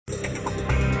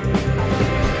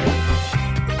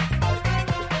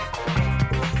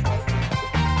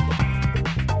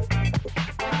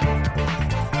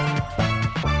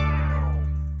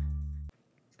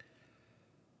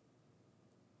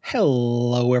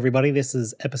Hello, everybody. This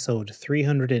is episode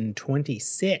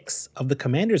 326 of the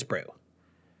Commander's Brew.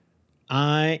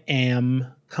 I am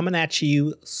coming at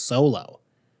you solo.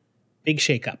 Big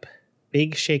shakeup.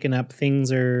 Big shaken up.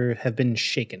 Things have been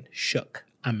shaken. Shook.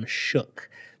 I'm shook.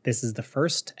 This is the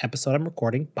first episode I'm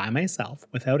recording by myself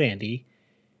without Andy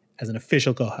as an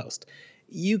official co-host.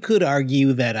 You could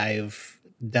argue that I've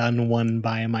done one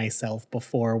by myself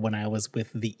before when I was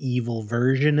with the evil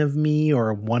version of me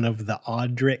or one of the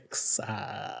Audrics.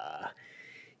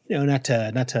 Not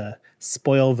to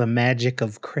spoil the magic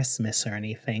of Christmas or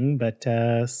anything, but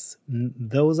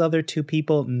those other two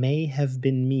people may have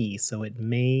been me, so it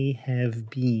may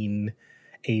have been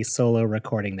a solo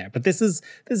recording there. But this is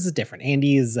different.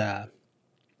 Andy's I'm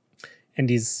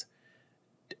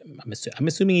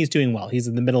assuming he's doing well. He's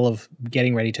in the middle of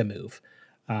getting ready to move.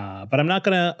 But I'm not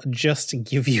going to just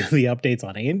give you the updates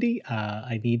on Andy.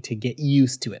 I need to get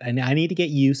used to it. I need to get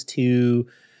used to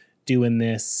doing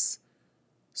this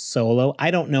solo. I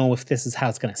don't know if this is how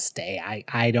it's going to stay.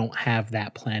 I don't have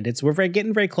that planned. We're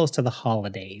getting very close to the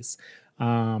holidays.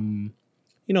 The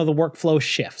workflow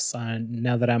shifts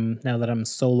now that I'm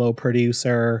solo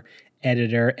producer,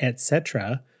 editor,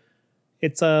 etc.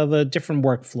 It's the different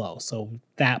workflow. So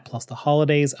that plus the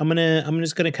holidays, I'm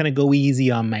just gonna kind of go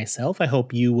easy on myself. I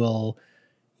hope you will,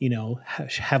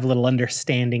 have a little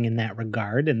understanding in that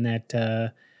regard, and that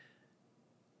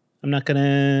I'm not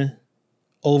gonna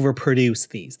overproduce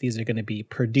these. These are gonna be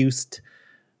produced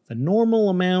the normal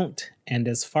amount. And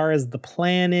as far as the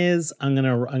plan is, I'm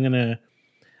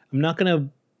not gonna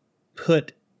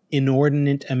put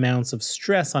inordinate amounts of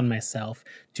stress on myself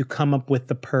to come up with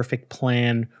the perfect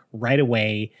plan right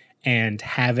away and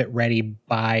have it ready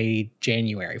by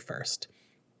January 1st.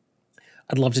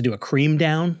 I'd love to do a cream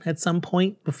down at some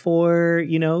point before,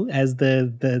 as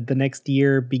the next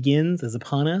year is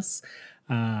upon us.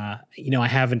 I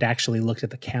haven't actually looked at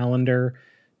the calendar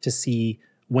to see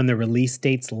when the release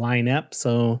dates line up.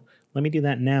 So let me do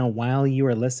that now while you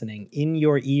are listening in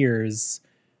your ears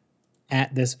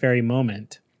at this very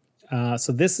moment.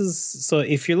 So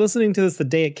if you're listening to this the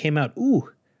day it came out,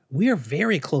 we are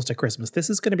very close to Christmas. This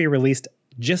is going to be released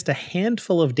just a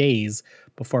handful of days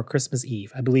before Christmas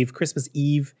Eve. I believe Christmas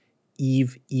Eve.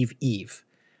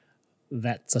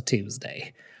 That's a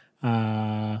Tuesday.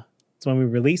 It's when we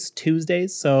release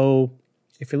Tuesdays. So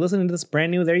if you're listening to this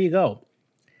brand new, there you go.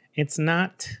 It's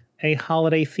not a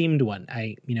holiday themed one.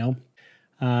 I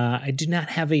do not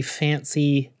have a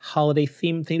fancy holiday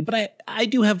theme thing, but I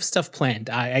do have stuff planned.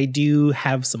 I do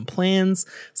have some plans,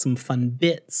 some fun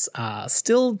bits,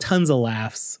 still tons of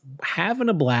laughs, having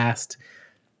a blast,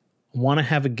 want to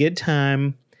have a good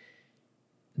time.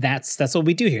 That's what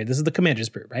we do here. This is the Commander's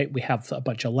Brew, right? We have a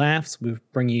bunch of laughs. We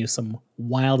bring you some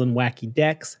wild and wacky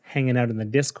decks, hanging out in the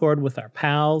Discord with our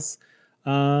pals.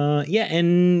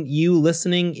 And you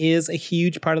listening is a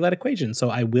huge part of that equation.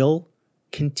 So I will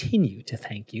continue to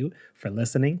thank you for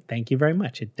listening. Thank you very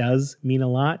much. It does mean a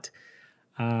lot.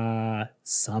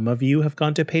 Some of you have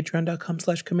gone to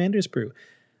patreon.com/commandersbrew.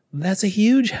 That's a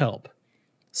huge help,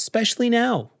 especially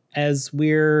now as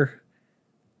we're,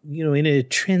 in a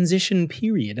transition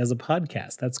period as a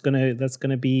podcast. That's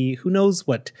gonna be, who knows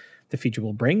what the future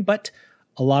will bring, but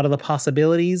a lot of the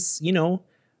possibilities,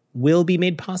 will be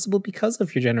made possible because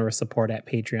of your generous support at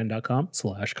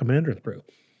patreon.com/commandersbrew.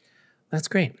 That's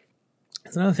great.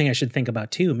 There's another thing I should think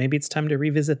about too. Maybe it's time to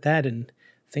revisit that and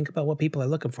think about what people are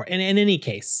looking for. And in any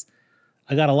case,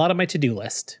 I got a lot on my to-do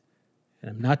list, and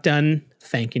I'm not done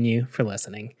thanking you for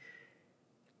listening.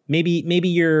 Maybe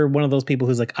you're one of those people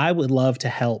who's like, I would love to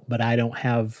help, but I don't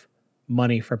have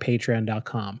money for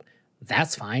patreon.com.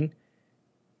 That's fine.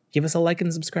 Give us a like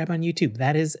and subscribe on YouTube.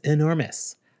 That is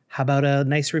enormous. How about a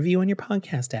nice review on your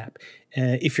podcast app?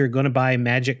 If you're going to buy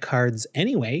Magic cards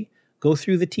anyway, go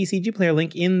through the TCG Player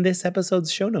link in this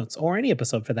episode's show notes, or any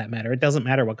episode for that matter. It doesn't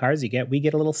matter what cards you get. We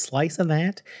get a little slice of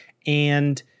that.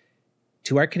 And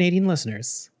to our Canadian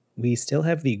listeners, we still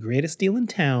have the greatest deal in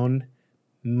town: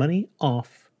 money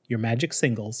off your Magic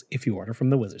singles if you order from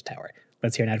the Wizards Tower.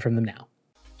 Let's hear an ad from them now.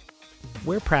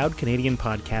 We're proud Canadian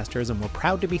podcasters, and we're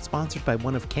proud to be sponsored by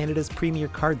one of Canada's premier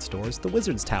card stores, the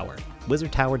Wizards Tower,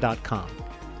 wizardtower.com.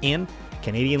 And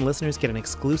Canadian listeners get an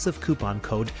exclusive coupon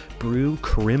code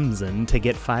BREWCRIMSON to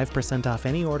get 5% off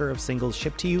any order of singles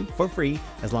shipped to you for free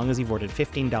as long as you've ordered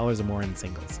 $15 or more in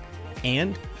singles.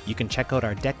 And you can check out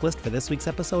our deck list for this week's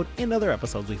episode and other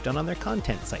episodes we've done on their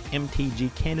content site,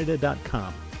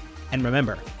 mtgcanada.com. And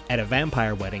remember, at a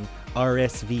vampire wedding,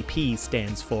 RSVP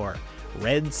stands for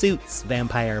Red Suits,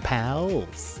 Vampire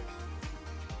Pals.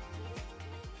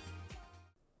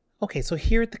 Okay, so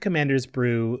here at the Commander's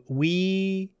Brew,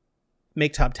 we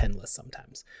make top 10 lists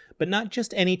sometimes, but not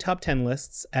just any top 10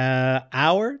 lists.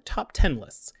 Our top 10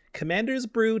 lists, Commander's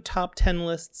Brew top 10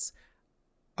 lists,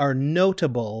 are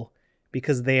notable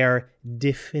because they are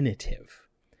definitive.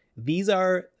 These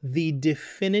are the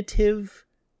definitive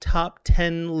top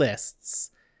 10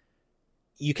 lists.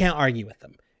 You can't argue with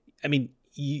them. I mean,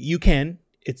 you can.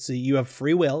 You have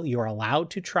free will. You're allowed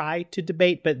to try to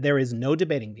debate, but there is no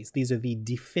debating these. These are the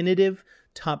definitive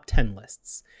top 10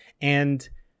 lists. And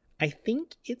I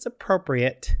think it's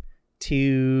appropriate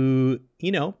to,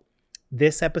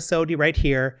 this episode right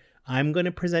here, I'm going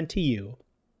to present to you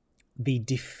the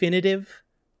definitive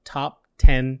top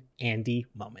 10 Andy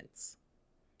moments.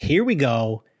 Here we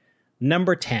go.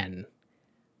 Number 10.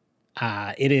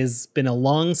 It has been a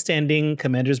long-standing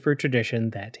Commander's Brew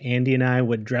tradition that Andy and I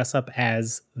would dress up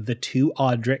as the two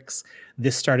Audrics.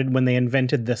 This started when they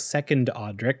invented the second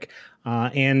Audric.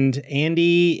 And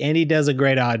Andy does a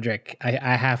great Audric,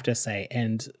 I have to say.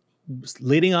 And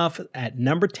leading off at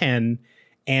number 10,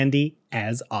 Andy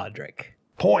as Audric.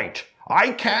 Point.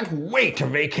 I can't wait to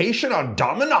vacation on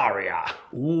Dominaria.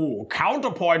 Ooh,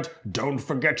 counterpoint. Don't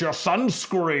forget your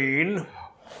sunscreen.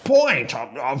 Point.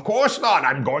 Of course not.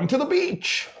 I'm going to the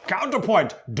beach.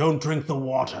 Counterpoint. Don't drink the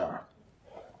water.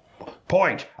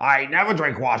 Point. I never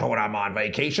drink water when I'm on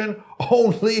vacation.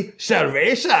 Only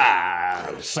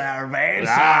cerveza. Cerveza.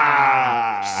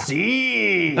 Ah.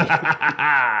 See.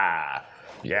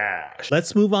 Yes.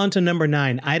 Let's move on to number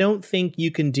 9. I don't think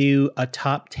you can do a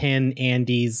top 10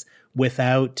 Andys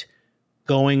without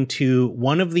going to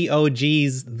one of the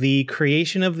OGs, the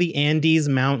creation of the Andes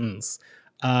Mountains.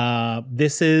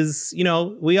 This is,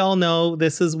 we all know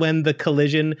this is when the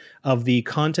collision of the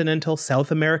continental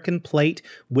South American plate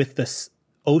with the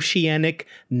oceanic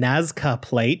Nazca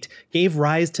plate gave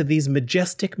rise to these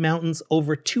majestic mountains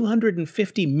over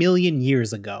 250 million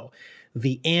years ago.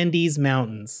 The Andes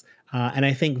Mountains. And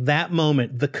I think that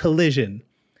moment, the collision,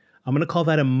 I'm going to call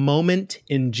that a moment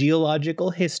in geological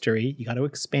history. You got to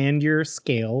expand your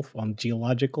scale on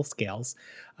geological scales.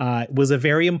 Was a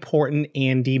very important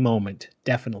Andy moment.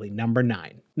 Definitely. Number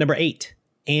 9. Number 8,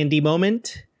 Andy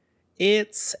moment.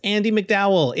 It's Andie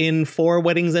MacDowell in 4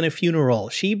 Weddings and a Funeral.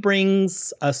 She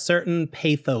brings a certain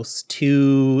pathos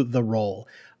to the role.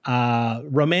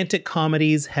 Romantic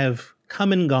comedies have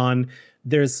come and gone.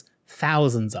 There's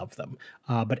thousands of them.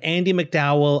 But Andie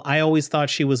MacDowell, I always thought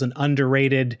she was an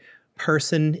underrated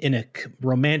person in a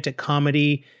romantic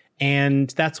comedy, and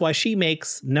that's why she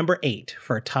makes number 8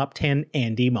 for top 10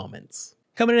 Andy moments.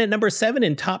 Coming in at number 7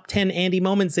 in top 10 Andy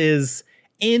moments is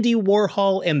Andy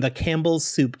Warhol and the Campbell's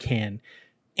Soup Can.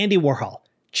 Andy Warhol,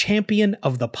 champion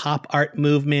of the pop art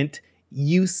movement,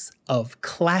 use of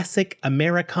classic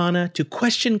Americana to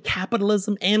question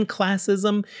capitalism and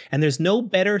classism, and there's no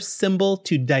better symbol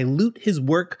to dilute his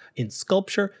work in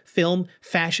sculpture, film,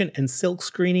 fashion, and silk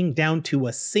screening down to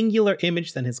a singular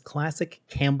image than his classic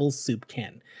Campbell's Soup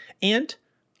Can. And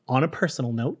on a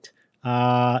personal note,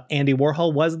 Andy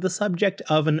Warhol was the subject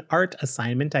of an art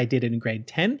assignment I did in grade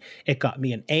 10. It got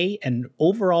me an A and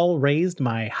overall raised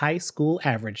my high school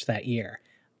average that year.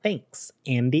 Thanks,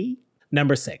 Andy.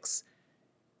 Number 6.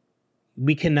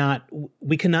 We cannot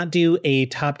do a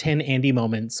top 10 Andy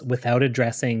moments without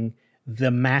addressing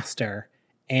the master,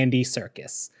 Andy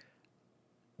Serkis.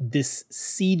 This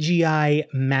CGI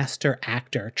master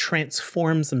actor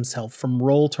transforms himself from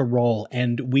role to role,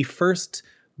 and we first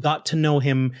got to know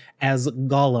him as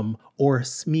Gollum or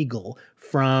Smeagol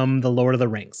from The Lord of the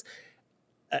Rings.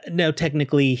 Now,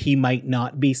 technically, he might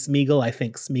not be Smeagol. I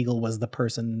think Smeagol was the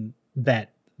person that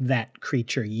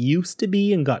creature used to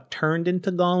be and got turned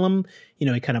into Gollum.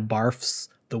 He kind of barfs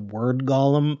the word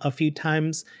Gollum a few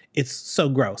times. It's so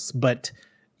gross. But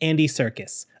Andy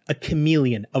Serkis, a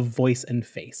chameleon of voice and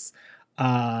face.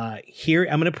 Here,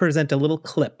 I'm going to present a little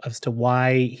clip as to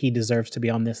why he deserves to be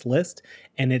on this list.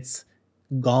 And it's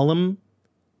Gollum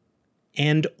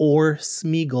and or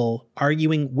Smeagol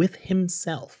arguing with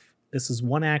himself. This is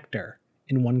one actor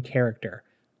in one character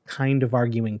kind of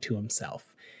arguing to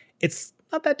himself. It's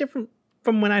not that different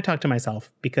from when I talk to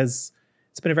myself because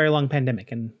it's been a very long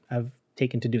pandemic and I've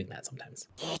taken to doing that sometimes.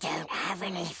 You don't have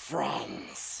any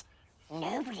friends.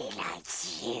 Nobody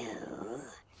likes you.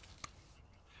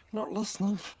 Not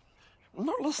listening.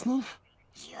 Not listening.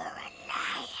 You're a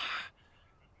liar.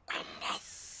 And a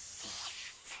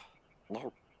thief.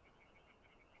 No.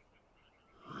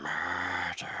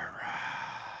 Murderer.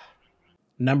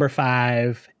 Number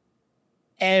 5,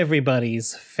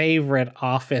 everybody's favorite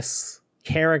Office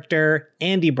character,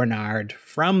 Andy Bernard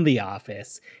from The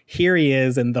Office. Here he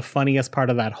is in the funniest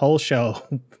part of that whole show,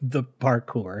 the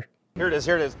parkour. Here it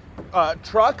is.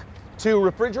 Truck to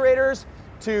refrigerators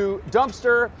to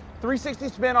dumpster 360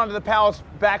 spin onto the Palace,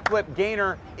 backflip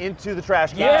gainer into the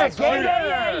trash can. Yeah,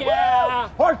 gainer! Yeah!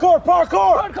 Parkour!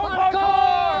 Parkour!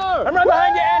 I'm right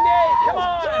behind you, Andy! Come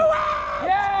on!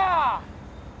 Yeah!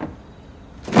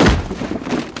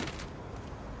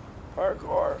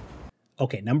 Parkour.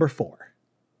 Okay, number 4.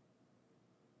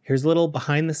 Here's a little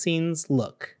behind the scenes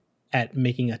look at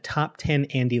making a top 10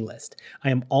 Andy list.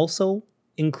 I am also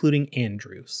including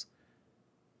Andrew's.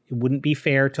 It wouldn't be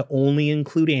fair to only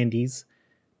include Andy's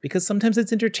because sometimes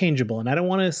it's interchangeable and I don't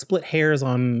want to split hairs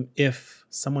on if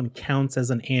someone counts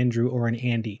as an Andrew or an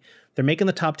Andy. They're making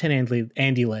the top 10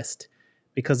 Andy list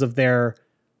because of their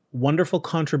wonderful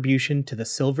contribution to the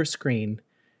silver screen,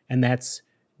 and that's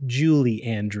Julie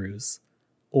Andrews,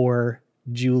 or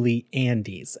Julie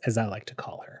Andes, as I like to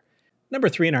call her. Number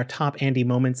 3 in our top Andy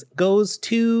moments goes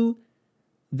to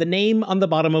the name on the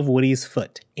bottom of Woody's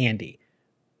foot, Andy,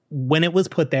 when it was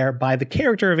put there by the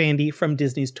character of Andy from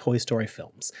Disney's Toy Story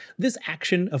films. This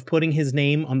action of putting his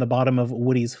name on the bottom of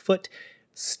Woody's foot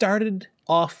started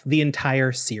off the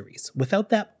entire series. Without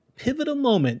that pivotal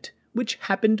moment, which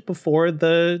happened before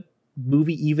the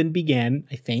movie even began,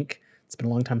 I think. It's been a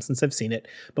long time since I've seen it.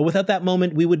 But without that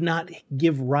moment, we would not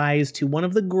give rise to one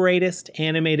of the greatest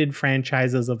animated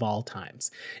franchises of all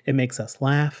times. It makes us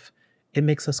laugh. It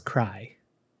makes us cry.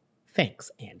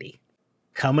 Thanks, Andy.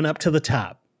 Coming up to the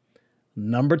top.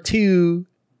 Number 2.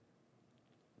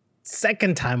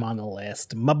 Second time on the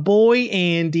list. My boy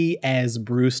Andy as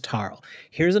Bruce Tarl.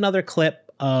 Here's another clip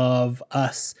of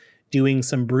us doing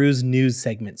some Brews News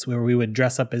segments where we would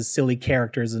dress up as silly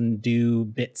characters and do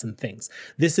bits and things.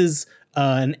 This is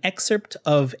an excerpt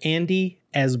of Andy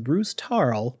as Bruce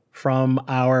Tarl from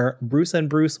our Bruce and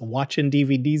Bruce Watchin'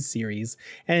 DVDs series,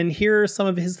 and here are some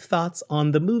of his thoughts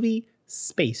on the movie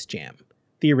Space Jam,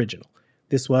 the original.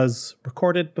 This was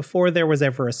recorded before there was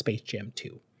ever a Space Jam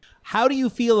 2. How do you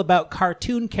feel about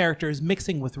cartoon characters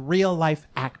mixing with real-life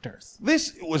actors?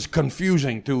 This was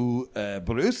confusing to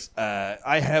Bruce.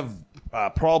 I have a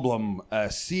problem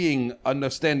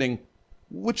understanding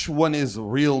which one is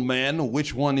real man,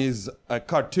 which one is a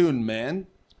cartoon man.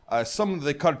 Some of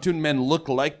the cartoon men look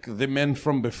like the men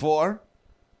from before,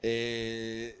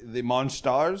 the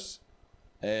Monstars.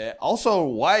 Also,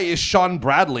 why is Sean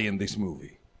Bradley in this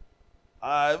movie?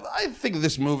 I think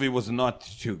this movie was not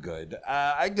too good.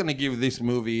 I'm gonna give this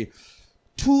movie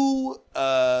two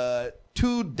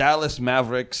Dallas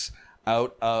Mavericks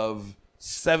out of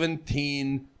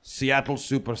 17 Seattle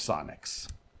Supersonics.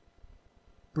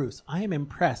 Bruce, I am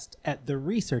impressed at the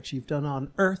research you've done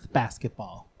on Earth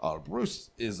basketball. Oh, Bruce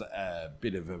is a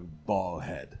bit of a ball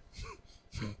head.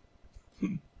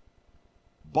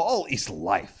 Ball is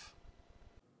life.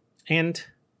 And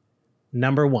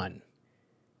number 1.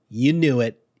 You knew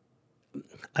it.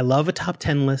 I love a top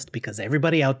 10 list because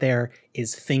everybody out there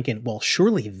is thinking, well,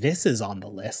 surely this is on the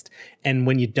list. And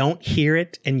when you don't hear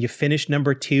it and you finish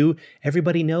number 2,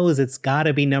 everybody knows it's got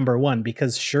to be number 1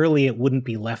 because surely it wouldn't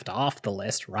be left off the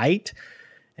list, right?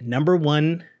 And number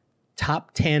 1,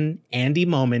 top 10 Andy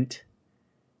moment,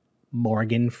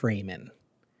 Morgan Freeman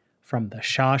from The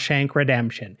Shawshank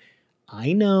Redemption.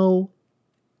 I know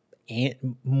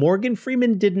Morgan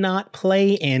Freeman did not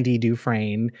play Andy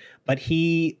Dufresne, but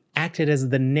he acted as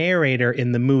the narrator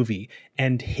in the movie,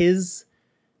 and his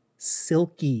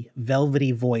silky,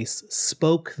 velvety voice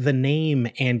spoke the name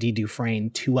Andy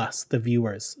Dufresne to us, the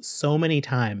viewers, so many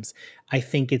times. I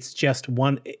think it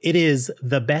is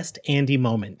the best Andy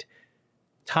moment.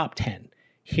 Top 10,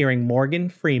 hearing Morgan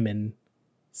Freeman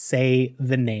say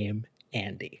the name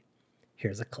Andy.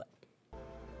 Here's a clip.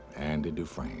 Andy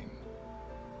Dufresne,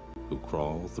 who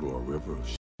crawled through a river of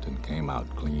shit and came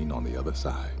out clean on the other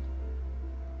side.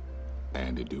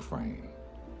 Andy Dufresne.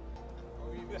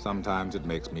 Sometimes it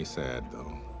makes me sad,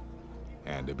 though,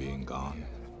 Andy being gone.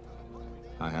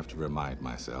 I have to remind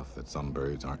myself that some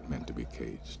birds aren't meant to be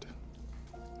caged.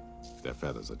 Their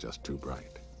feathers are just too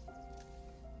bright.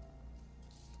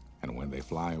 And when they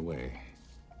fly away,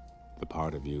 the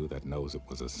part of you that knows it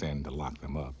was a sin to lock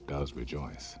them up does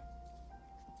rejoice.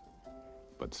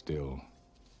 But still,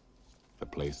 the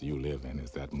place you live in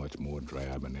is that much more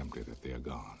drab and empty that they're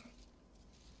gone.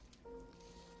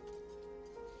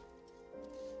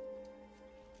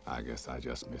 I guess I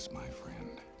just miss my friend.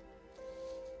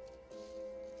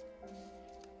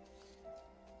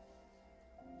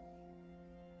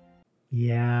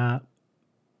 Yeah.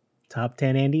 Top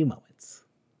 10 Andy moments.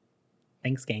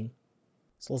 Thanks, gang.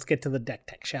 So let's get to the deck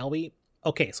tech, shall we?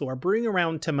 Okay, so we're brewing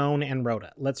around Timon and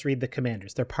Rhoda. Let's read the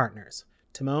commanders. They're partners.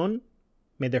 Timon,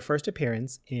 made their first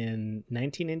appearance in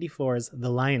 1994's The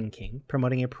Lion King,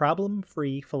 promoting a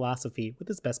problem-free philosophy with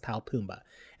his best pal Pumbaa.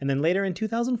 And then later in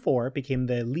 2004, became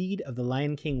the lead of The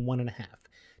Lion King 1.5.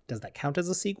 Does that count as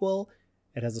a sequel?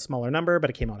 It has a smaller number, but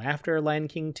it came out after Lion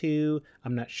King 2.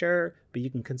 I'm not sure, but you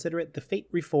can consider it the fate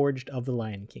reforged of the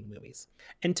Lion King movies.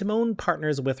 And Timon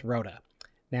partners with Rhoda.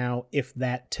 Now, if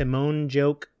that Timon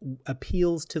joke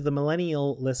appeals to the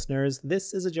millennial listeners,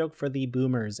 this is a joke for the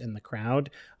boomers in the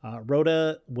crowd.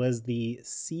 Rhoda was the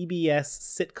CBS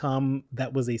sitcom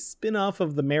that was a spin-off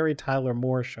of the Mary Tyler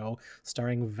Moore Show,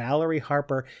 starring Valerie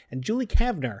Harper and Julie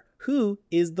Kavner, who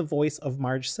is the voice of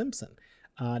Marge Simpson.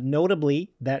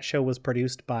 Notably, that show was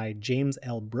produced by James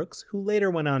L. Brooks, who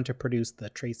later went on to produce The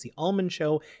Tracy Ullman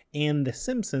Show and The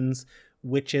Simpsons,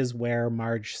 which is where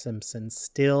Marge Simpson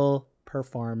still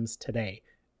performs today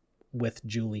with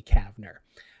Julie Kavner.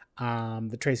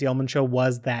 The Tracy Ullman Show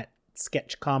was that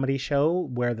sketch comedy show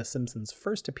where The Simpsons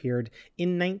first appeared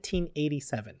in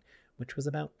 1987, which was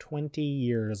about 20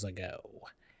 years ago.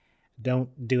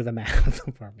 Don't do the math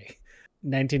for me.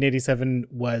 1987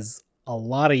 was a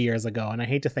lot of years ago, and I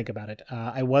hate to think about it.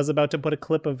 I was about to put a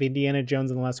clip of Indiana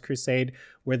Jones and the Last Crusade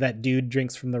where that dude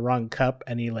drinks from the wrong cup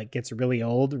and he gets really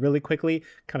old really quickly,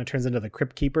 kind of turns into the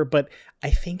Crypt Keeper, but I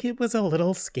think it was a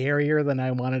little scarier than I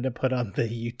wanted to put on the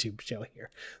YouTube show here.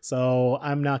 So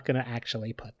I'm not going to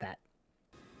actually put that.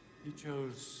 You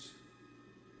chose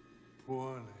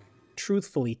poorly.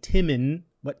 Truthfully, Timon,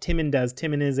 what Timon does,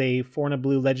 Timon is a 4 and a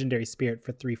blue legendary spirit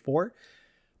for 3/4,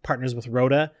 partners with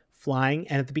Rhoda, flying,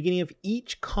 and at the beginning of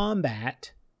each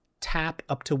combat, tap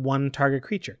up to one target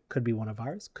creature. Could be one of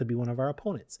ours, could be one of our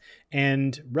opponents.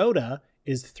 And Rhoda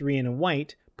is 3 and a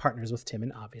white, partners with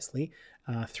Timon, obviously.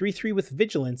 3/3 with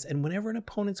vigilance, and whenever an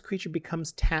opponent's creature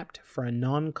becomes tapped for a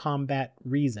non-combat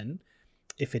reason,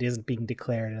 if it isn't being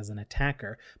declared as an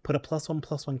attacker, put a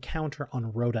 +1/+1 counter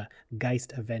on Rhoda,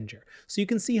 Geist Avenger. So you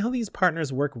can see how these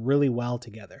partners work really well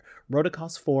together. Rhoda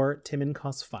costs 4, Timon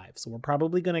costs 5, so we're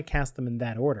probably going to cast them in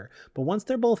that order. But once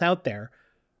they're both out there,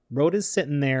 Rhoda's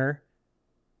sitting there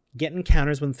getting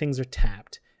counters when things are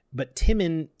tapped, but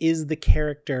Timon is the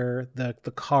character, the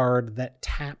card that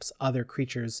taps other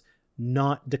creatures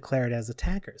not declared as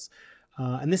attackers.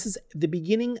 And this is the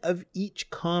beginning of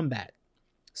each combat.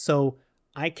 So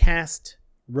I cast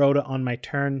Rhoda on my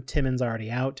turn, Timon's already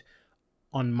out.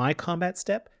 On my combat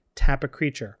step, tap a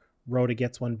creature, Rhoda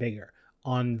gets one bigger.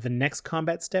 On the next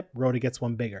combat step, Rhoda gets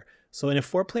one bigger. So in a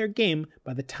 4-player game,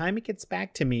 by the time it gets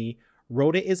back to me,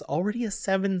 Rhoda is already a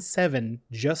 7/7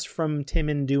 just from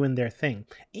Timon doing their thing.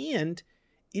 And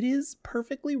it is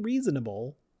perfectly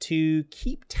reasonable to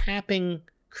keep tapping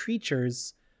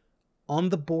creatures on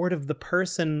the board of the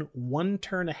person one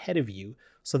turn ahead of you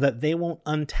so that they won't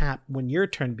untap when your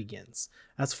turn begins.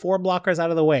 That's 4 blockers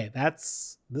out of the way.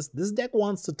 This deck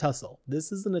wants to tussle.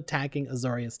 This is an attacking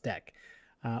Azorius deck.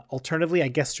 Alternatively, I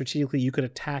guess strategically you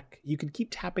could keep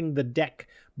tapping the deck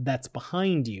that's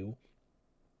behind you,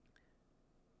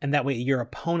 and that way your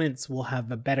opponents will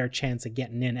have a better chance of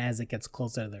getting in as it gets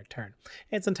closer to their turn.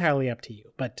 It's entirely up to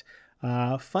you, but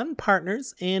fun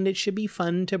partners, and it should be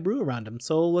fun to brew around them.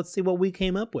 So let's see what we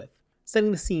came up with.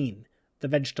 Setting the scene, the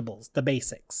vegetables, the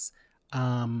basics.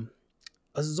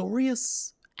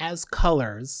 Azorius as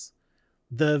colors,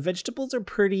 the vegetables are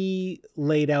pretty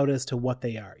laid out as to what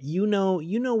they are. You know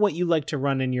what you like to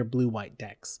run in your blue-white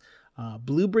decks.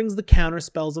 Blue brings the counter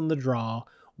spells on the draw.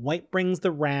 White brings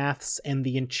the wraths and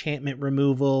the enchantment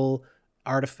removal,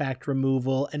 artifact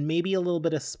removal, and maybe a little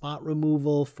bit of spot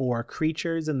removal for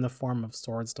creatures in the form of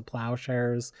Swords to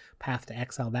Plowshares, Path to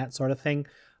Exile, that sort of thing.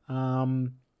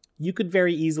 You could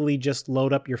very easily just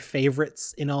load up your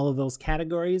favorites in all of those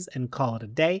categories and call it a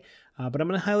day. But I'm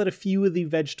going to highlight a few of the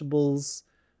vegetables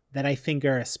that I think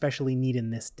are especially neat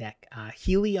in this deck.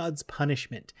 Heliod's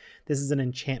Punishment. This is an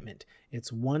enchantment.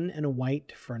 It's 1 and a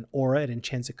white for an aura. It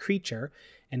enchants a creature.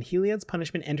 And Heliod's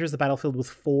Punishment enters the battlefield with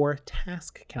 4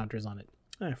 task counters on it.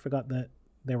 I forgot that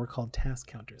they were called task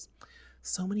counters.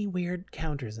 So many weird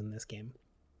counters in this game.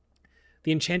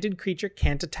 The enchanted creature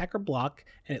can't attack or block,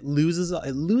 and it loses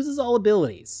all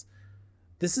abilities.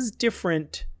 This is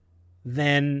different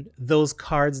than those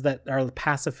cards that are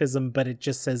pacifism, but it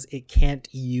just says it can't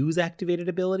use activated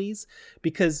abilities.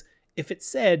 Because if it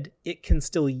said it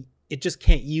just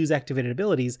can't use activated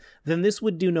abilities, then this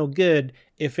would do no good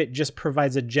if it just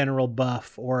provides a general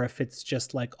buff, or if it's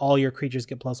just like all your creatures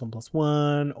get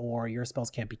 +1/+1, or your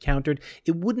spells can't be countered.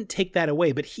 It wouldn't take that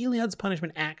away, but Heliod's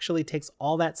Punishment actually takes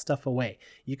all that stuff away.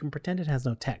 You can pretend it has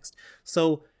no text.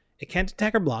 So it can't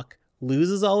attack or block,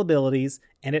 loses all abilities,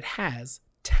 and it has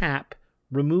tap,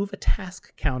 remove a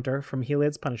task counter from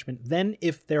Heliod's punishment. Then,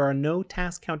 if there are no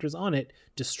task counters on it,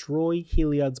 destroy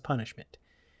Heliod's punishment.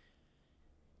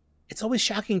 It's always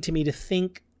shocking to me to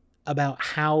think about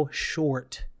how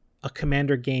short a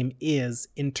commander game is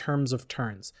in terms of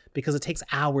turns, because it takes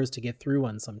hours to get through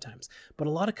one sometimes. But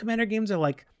a lot of commander games are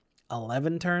like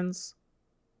 11 turns,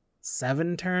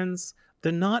 7 turns.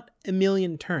 They're not a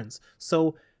million turns.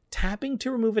 So tapping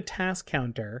to remove a task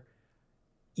counter,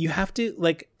 you have to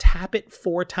like tap it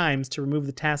 4 times to remove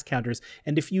the task counters.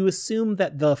 And if you assume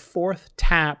that the 4th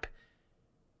tap,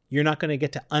 you're not going to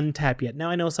get to untap yet. Now,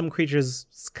 I know some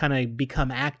creatures kind of become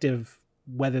active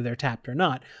whether they're tapped or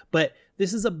not, but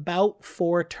this is about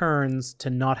 4 turns to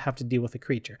not have to deal with a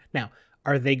creature. Now,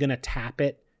 are they going to tap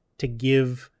it to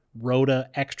give Rhoda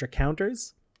extra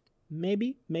counters?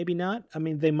 Maybe, maybe not. I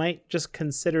mean, they might just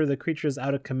consider the creatures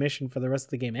out of commission for the rest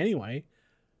of the game anyway.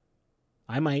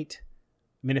 I might.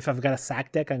 I mean, if I've got a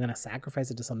sack deck, I'm going to sacrifice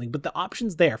it to something. But the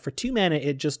option's there. For 2 mana,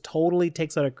 it just totally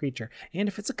takes out a creature. And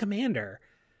if it's a commander,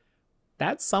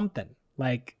 that's something.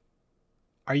 Like,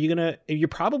 you're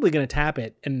probably going to tap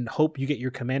it and hope you get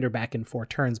your commander back in 4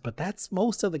 turns, but that's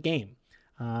most of the game.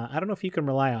 I don't know if you can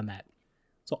rely on that.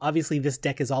 So obviously this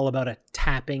deck is all about a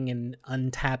tapping and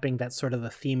untapping. That's sort of the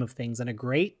theme of things. And a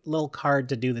great little card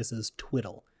to do this is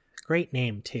Twiddle. Great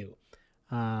name too.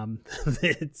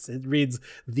 It reads,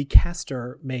 the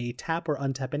caster may tap or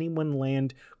untap any one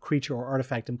land, creature, or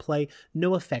artifact in play.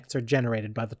 No effects are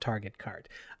generated by the target card.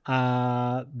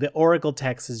 The Oracle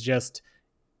text is just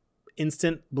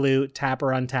instant blue, tap or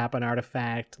untap an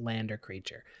artifact, land, or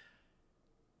creature.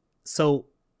 So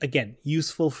again,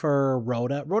 useful for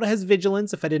Rhoda. Rhoda has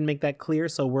vigilance, if I didn't make that clear,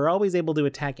 so we're always able to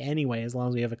attack anyway as long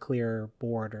as we have a clear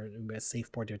board or a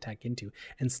safe board to attack into,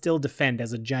 and still defend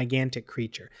as a gigantic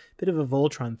creature. Bit of a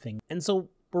Voltron thing. And so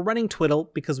we're running Twiddle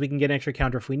because we can get an extra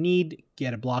counter if we need,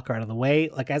 get a blocker out of the way.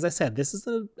 Like, as I said, this is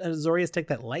a Azorius deck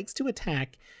that likes to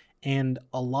attack, and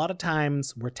a lot of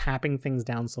times we're tapping things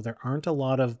down so there aren't a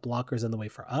lot of blockers in the way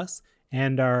for us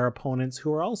and our opponents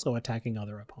who are also attacking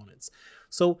other opponents.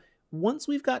 So once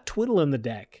we've got Twiddle in the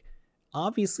deck,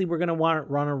 obviously we're going to want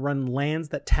to run lands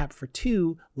that tap for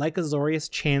 2, like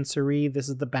Azorius Chancery. This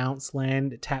is the bounce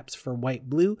land. It taps for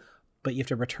white-blue, but you have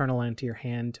to return a land to your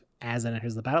hand as it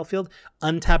enters the battlefield.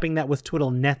 Untapping that with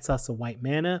Twiddle nets us a white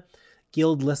mana.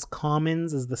 Guildless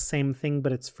Commons is the same thing,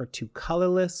 but it's for 2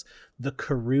 colorless. The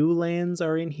Karoo lands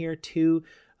are in here too.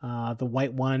 The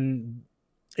white one,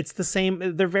 it's the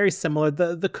same. They're very similar.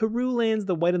 The Karoo lands,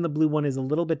 the white and the blue one, is a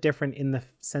little bit different in the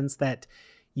sense that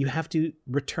you have to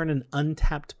return an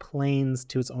untapped plains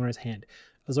to its owner's hand.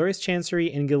 Azorius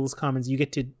Chancery and Guildless Commons, you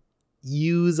get to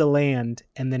use a land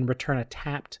and then return a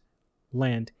tapped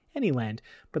land, any land.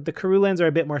 But the Karoo lands are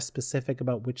a bit more specific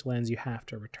about which lands you have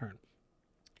to return.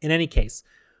 In any case,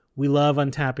 we love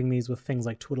untapping these with things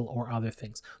like Twiddle or other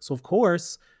things. So of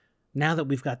course, now that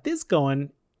we've got this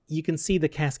going, you can see the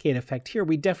cascade effect here.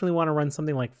 We definitely want to run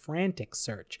something like Frantic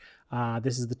Search.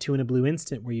 This is the 2 and a blue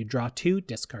instant where you draw 2,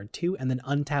 discard 2, and then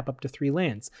untap up to 3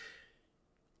 lands.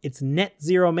 It's net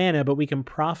 0 mana, but we can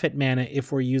profit mana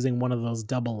if we're using one of those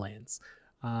double lands.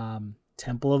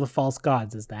 Temple of the False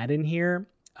Gods, is that in here?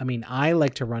 I mean, I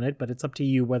like to run it, but it's up to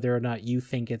you whether or not you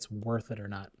think it's worth it or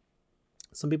not.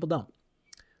 Some people don't.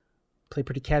 Play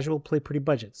pretty casual, play pretty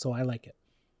budget, so I like it.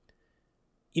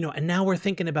 You know, and now we're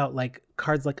thinking about like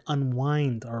cards like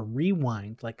Unwind or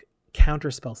Rewind, like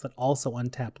counter spells that also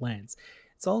untap lands.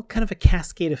 It's all kind of a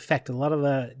cascade effect. A lot of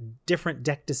the different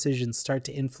deck decisions start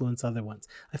to influence other ones.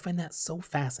 I find that so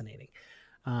fascinating.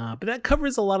 But that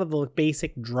covers a lot of the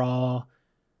basic draw,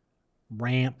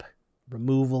 ramp,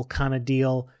 removal kind of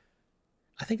deal.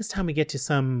 I think it's time we get to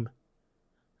some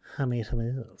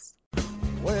moves.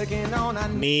 Working on a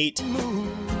meat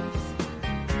moves.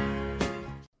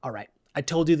 All right. I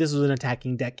told you this was an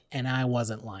attacking deck, and I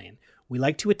wasn't lying. We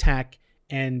like to attack,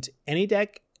 and any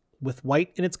deck with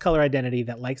white in its color identity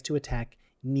that likes to attack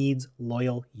needs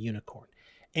Loyal Unicorn.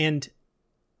 And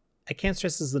I can't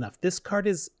stress this enough. This card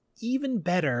is even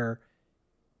better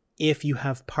if you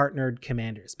have partnered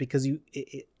commanders, because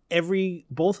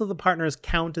both of the partners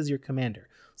count as your commander.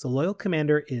 So Loyal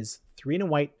Commander is 3 and a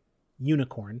white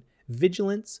Unicorn,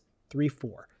 Vigilance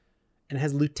 3/4, and it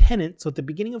has Lieutenant. So at the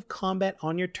beginning of combat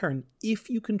on your turn, if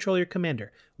you control your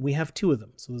commander, we have 2 of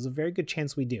them, so there's a very good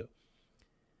chance we do.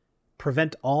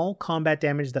 Prevent all combat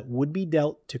damage that would be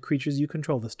dealt to creatures you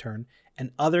control this turn,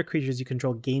 and other creatures you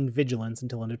control gain Vigilance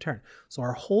until end of turn. So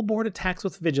our whole board attacks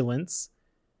with Vigilance,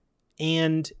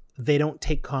 and they don't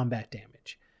take combat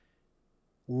damage.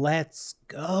 Let's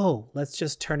go. Let's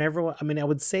just turn everyone. I mean, I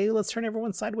would say let's turn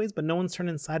everyone sideways, but no one's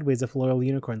turning sideways if Loyal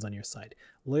Unicorn's on your side.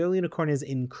 Loyal Unicorn is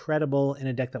incredible in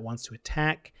a deck that wants to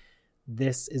attack.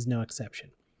 This is no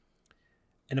exception.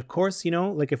 And of course, you know,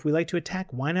 like if we like to attack,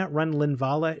 why not run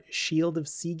Linvala, Shield of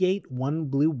Seagate, 1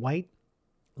 blue-white,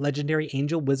 Legendary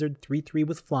Angel Wizard, 3/3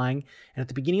 with flying. And at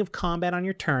the beginning of combat on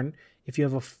your turn, if you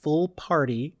have a full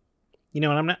party, you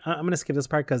know, and I'm gonna skip this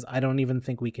part because I don't even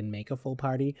think we can make a full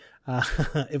party.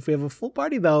 If we have a full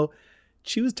party though,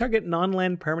 choose target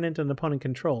non-land permanent an opponent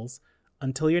controls.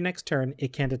 Until your next turn,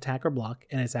 it can't attack or block,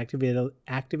 and its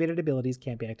activated abilities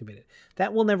can't be activated.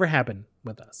 That will never happen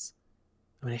with us.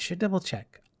 I mean, I should double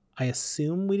check. I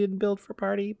assume we didn't build for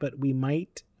party, but we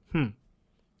might.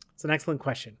 It's an excellent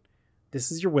question.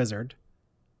 This is your wizard,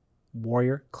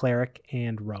 warrior, cleric,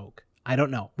 and rogue. I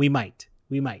don't know. We might.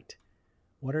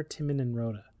 What are Timon and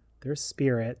Rhoda? They're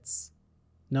spirits.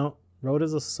 No,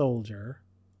 Rhoda's a soldier.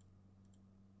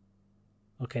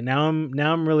 Okay, now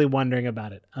I'm really wondering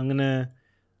about it. I'm gonna,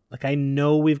 like, I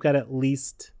know we've got at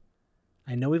least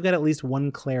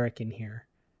one cleric in here.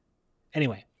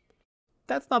 Anyway,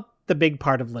 that's not the big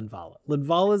part of Linvala.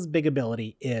 Linvala's big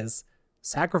ability is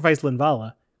sacrifice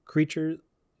Linvala. Creature,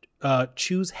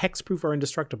 choose hexproof or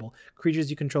indestructible.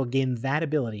 Creatures you control gain that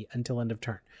ability until end of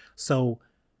turn. So,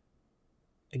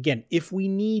 again, if we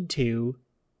need to,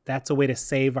 that's a way to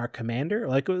save our commander.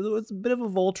 Like, it's a bit of a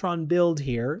Voltron build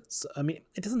here. So, I mean,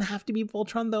 it doesn't have to be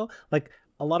Voltron, though. Like,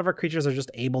 a lot of our creatures are just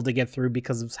able to get through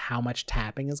because of how much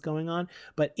tapping is going on.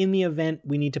 But in the event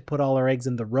we need to put all our eggs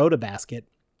in the Rhoda basket,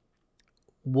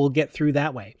 we'll get through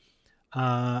that way.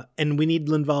 And we need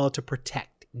Linvala to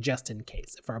protect, just in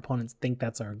case, if our opponents think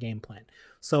that's our game plan.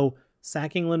 So,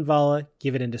 sacking Linvala,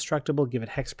 give it indestructible, give it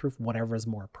hexproof, whatever is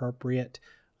more appropriate.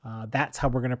 That's how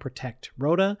we're going to protect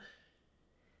Rhoda.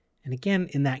 And again,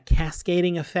 in that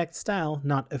cascading effect style,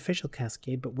 not official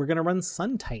cascade, but we're going to run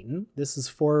Sun Titan. This is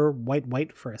for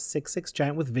white for a 6/6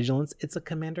 giant with vigilance. It's a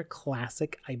commander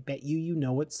classic. I bet you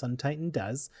know what Sun Titan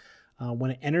does. When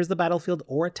it enters the battlefield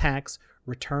or attacks,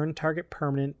 return target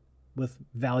permanent with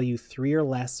value 3 or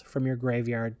less from your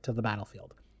graveyard to the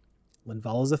battlefield.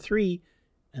 Linvala is a 3,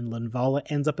 and Linvala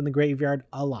ends up in the graveyard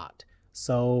a lot.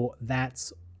 So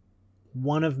that's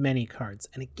one of many cards.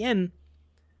 And again,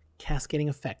 cascading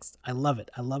effects. I love it.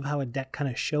 I love how a deck kind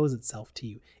of shows itself to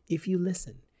you. If you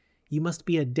listen, you must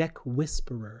be a deck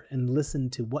whisperer and listen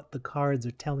to what the cards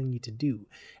are telling you to do.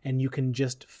 And you can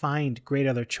just find great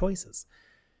other choices.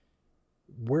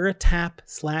 We're a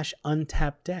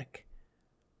tap/untap deck.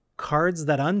 Cards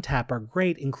that untap are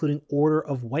great, including Order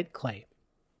of Whiteclay.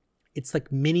 It's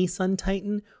like mini Sun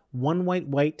Titan, 1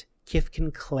 white,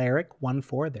 Kifkin Cleric,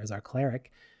 1/4, there's our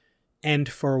cleric. And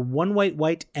for 1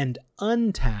 white and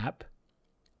untap,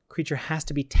 creature has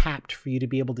to be tapped for you to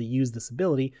be able to use this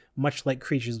ability, much like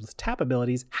creatures with tap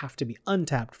abilities have to be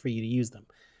untapped for you to use them.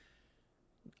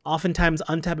 Oftentimes,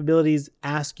 untap abilities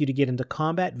ask you to get into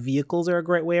combat. Vehicles are a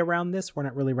great way around this. We're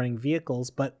not really running vehicles,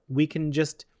 but we can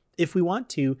just, if we want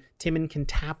to, Timon can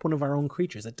tap one of our own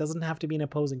creatures. It doesn't have to be an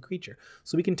opposing creature.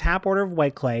 So we can tap Order of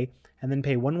Whiteclay and then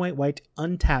pay 1 white,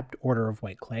 untapped Order of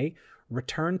Whiteclay,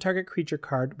 return target creature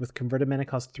card with converted mana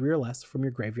cost 3 or less from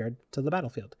your graveyard to the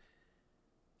battlefield.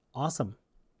 Awesome.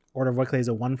 Order of Whiteclay is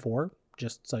a 1/4,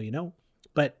 just so you know.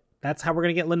 But that's how we're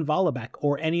going to get Linvala back,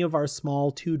 or any of our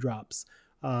small 2-drops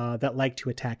that like to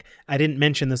attack. I didn't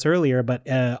mention this earlier, but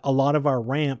a lot of our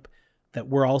ramp that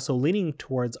we're also leaning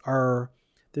towards are,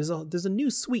 there's a new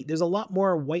suite. There's a lot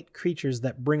more white creatures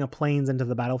that bring a plains into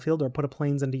the battlefield or put a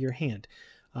plains into your hand.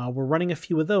 We're running a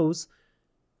few of those.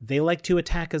 They like to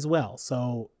attack as well.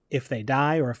 So if they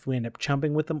die or if we end up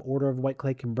chumping with them, Order of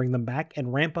Whiteclay can bring them back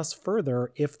and ramp us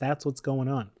further if that's what's going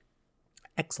on.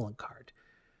 Excellent card.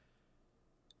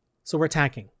 So we're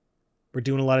attacking. We're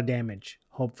doing a lot of damage,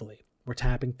 hopefully. We're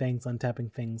tapping things,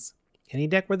 untapping things. Any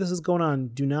deck where this is going on,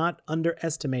 do not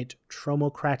underestimate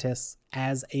Tromokratis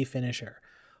as a finisher.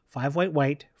 5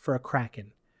 white for a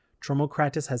Kraken.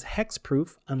 Tromokratis has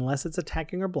hexproof unless it's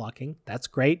attacking or blocking. That's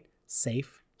great.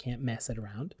 Safe. Can't mess it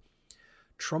around.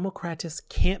 Tromokratis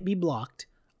can't be blocked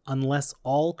unless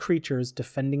all creatures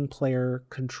defending player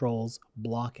controls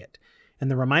block it.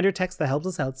 And the reminder text that helps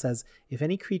us out says, if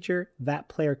any creature that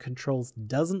player controls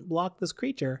doesn't block this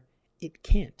creature, it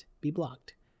can't be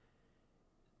blocked.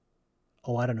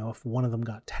 Oh, I don't know, if one of them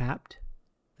got tapped,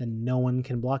 then no one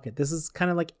can block it. This is kind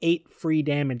of like 8 free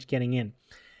damage getting in.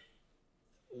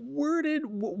 Word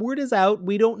is out.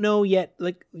 We don't know yet.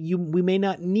 Like, we may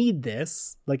not need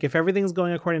this. Like, if everything's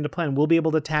going according to plan, we'll be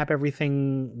able to tap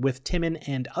everything with Timon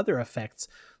and other effects.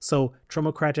 So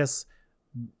Tromokratis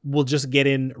will just get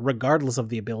in regardless of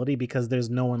the ability because there's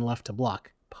no one left to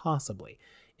block, possibly.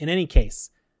 In any case,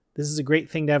 this is a great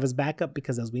thing to have as backup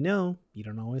because, as we know, you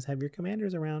don't always have your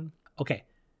commanders around. Okay,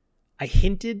 I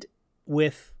hinted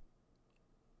with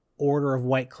Order of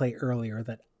White Clay earlier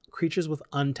that creatures with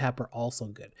untap are also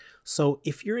good. So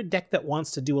if you're a deck that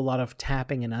wants to do a lot of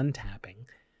tapping and untapping,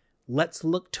 let's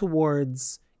look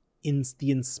towards the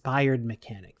inspired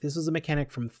mechanic. This is a mechanic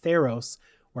from Theros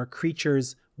where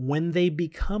creatures, when they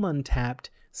become untapped,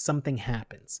 something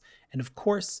happens. And of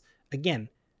course, again,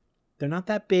 they're not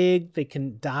that big. They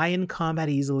can die in combat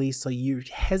easily, so you're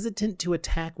hesitant to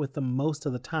attack with them most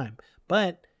of the time.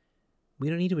 But we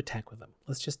don't need to attack with them.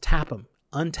 Let's just tap them,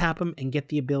 untap them, and get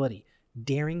the ability.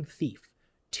 Daring Thief,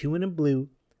 2 and a blue,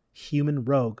 human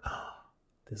rogue.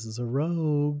 This is a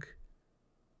rogue.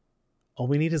 All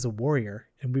we need is a warrior,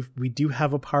 and we do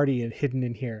have a party hidden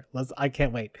in here. I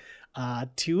can't wait.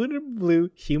 2 and a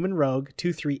blue, human rogue,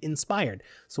 2/3, inspired.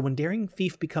 So when Daring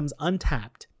Thief becomes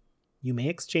untapped, you may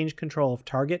exchange control of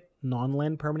target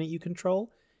non-land permanent you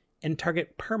control and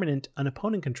target permanent an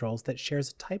opponent controls that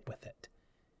shares a type with it.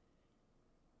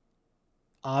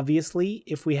 Obviously,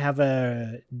 if we have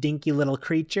a dinky little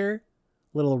creature,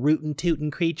 little rootin'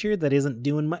 tootin' creature that isn't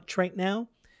doing much right now,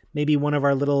 maybe one of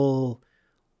our little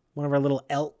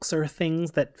elks or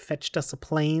things that fetched us a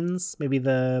plains, maybe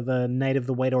the Knight of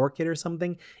the White Orchid or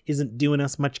something, isn't doing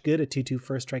us much good. A 2/2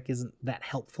 first strike isn't that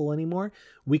helpful anymore.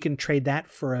 We can trade that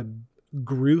for a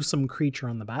gruesome creature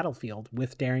on the battlefield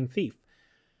with Daring Thief.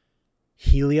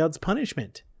 Heliod's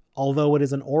Punishment. Although it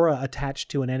is an aura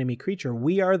attached to an enemy creature,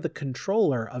 we are the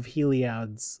controller of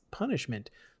Heliod's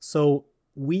Punishment. So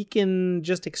we can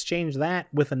just exchange that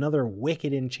with another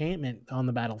wicked enchantment on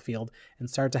the battlefield and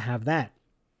start to have that.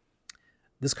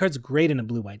 This card's great in a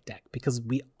blue-white deck because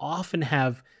we often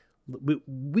have...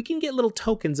 We can get little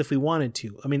tokens if we wanted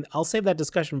to. I mean, I'll save that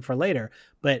discussion for later,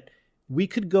 but we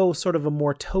could go sort of a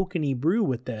more tokeny brew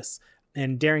with this,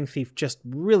 and Daring Thief just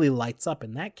really lights up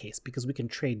in that case because we can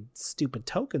trade stupid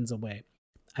tokens away.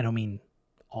 I don't mean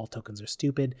all tokens are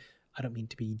stupid. I don't mean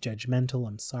to be judgmental.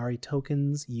 I'm sorry,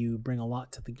 tokens. You bring a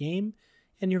lot to the game,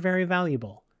 and you're very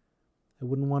valuable. I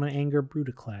wouldn't want to anger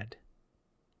Brutaclad.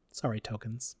 Sorry,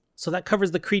 tokens. So that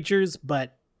covers the creatures,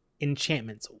 but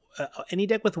enchantments. Any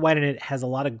deck with white in it has a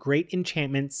lot of great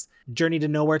enchantments, Journey to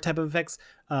Nowhere type of effects,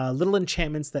 little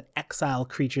enchantments that exile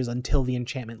creatures until the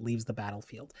enchantment leaves the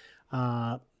battlefield.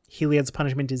 Heliod's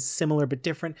Punishment is similar but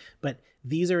different, but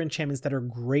these are enchantments that are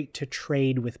great to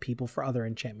trade with people for other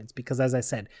enchantments because, as I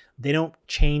said, they don't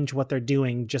change what they're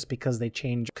doing just because they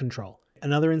change control.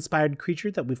 Another inspired creature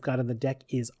that we've got in the deck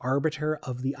is Arbiter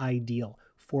of the Ideal.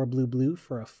 4 blue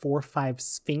for a 4/5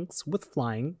 Sphinx with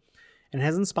flying, and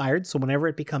has inspired, so whenever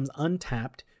it becomes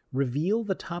untapped, reveal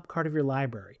the top card of your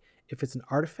library. If it's an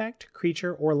artifact,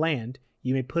 creature, or land,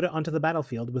 you may put it onto the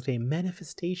battlefield with a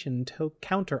manifestation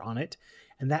counter on it,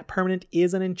 and that permanent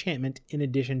is an enchantment in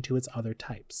addition to its other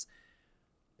types.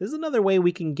 This is another way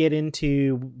we can get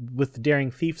into, with the Daring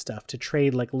Thief stuff, to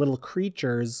trade like little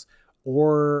creatures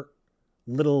or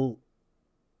little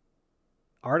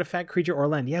artifact, creature, or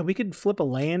land. Yeah, we could flip a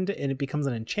land and it becomes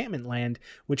an enchantment land,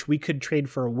 which we could trade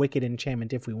for a wicked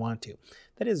enchantment if we want to.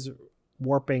 That is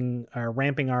ramping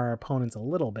our opponents a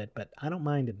little bit, but I don't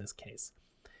mind in this case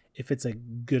if it's a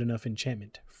good enough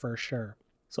enchantment, for sure.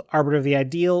 So Arbiter of the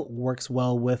Ideal works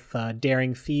well with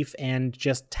Daring Thief and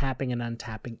just tapping and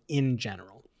untapping in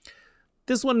general.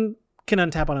 This one can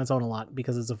untap on its own a lot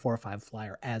because it's a 4/5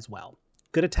 flyer as well.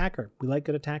 Good attacker. We like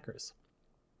good attackers.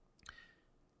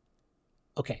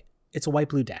 Okay, it's a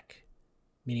white-blue deck,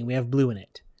 meaning we have blue in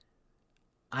it.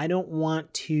 I don't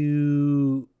want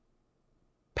to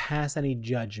pass any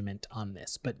judgment on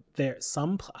this, but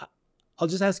I'll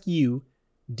just ask you,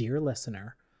 dear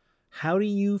listener, how do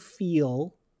you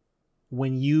feel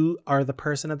when you are the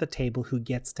person at the table who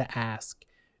gets to ask,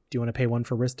 do you want to pay 1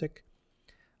 for Rhystic?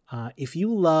 If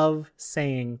you love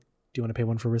saying, do you want to pay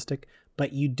 1 for Rhystic,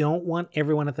 but you don't want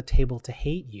everyone at the table to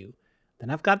hate you, then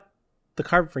I've got the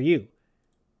card for you.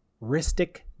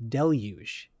 Rhystic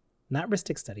Deluge. Not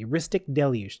Rhystic Study, Rhystic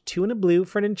Deluge. 2 and a blue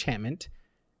for an enchantment,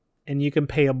 and you can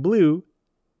pay a blue,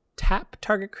 tap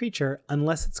target creature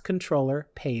unless its controller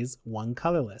pays 1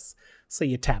 colorless. So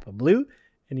you tap a blue,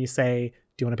 and you say,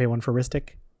 do you want to pay 1 for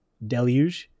Rhystic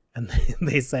Deluge? And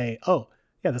they say, oh,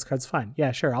 yeah, this card's fine.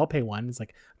 Yeah, sure, I'll pay 1. It's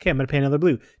like, okay, I'm going to pay another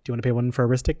blue. Do you want to pay 1 for a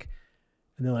Rhystic?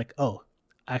 And they're like, oh,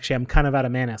 actually, I'm kind of out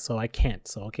of mana, so I can't.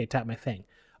 So, okay, tap my thing.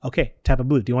 Okay, tap a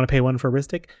blue. Do you want to pay 1 for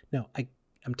Rhystic? No, I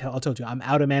told you, I'm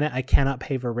out of mana. I cannot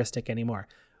pay for Rhystic anymore.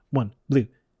 1, blue. Do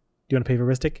you want to pay for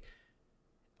Rhystic?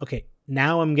 Okay,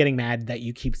 now I'm getting mad that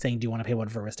you keep saying, do you want to pay one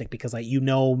for Rhystic? Because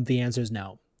the answer is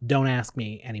no. Don't ask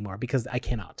me anymore because I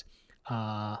cannot.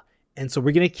 And so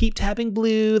we're going to keep tapping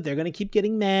blue. They're going to keep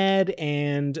getting mad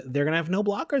and they're going to have no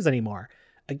blockers anymore.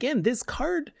 Again, this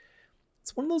card,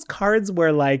 it's one of those cards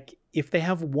where like if they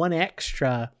have one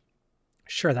extra,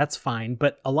 sure, that's fine.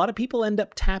 But a lot of people end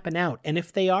up tapping out. And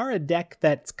if they are a deck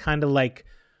that's kind of like,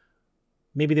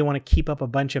 maybe they want to keep up a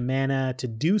bunch of mana to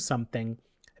do something,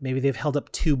 maybe they've held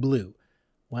up 2 blue.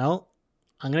 Well,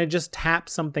 I'm going to just tap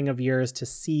something of yours to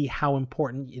see how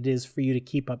important it is for you to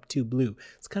keep up 2 blue.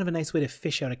 It's kind of a nice way to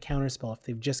fish out a counterspell if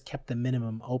they've just kept the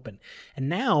minimum open. And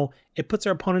now it puts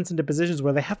our opponents into positions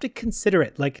where they have to consider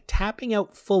it. Like tapping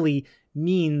out fully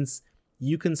means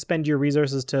you can spend your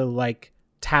resources to like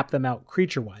tap them out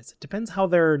creature-wise. It depends how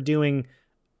they're doing,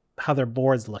 how their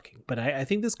board's looking. But I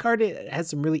think this card has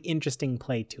some really interesting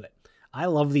play to it. I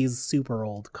love these super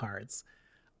old cards.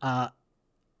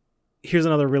 Here's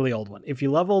another really old one. If you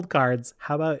love old cards,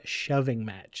 how about Shoving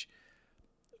Match?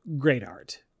 Great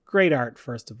art. Great art,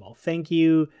 first of all. Thank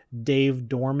you, Dave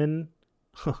Dorman.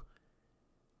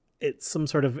 It's some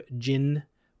sort of djinn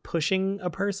pushing a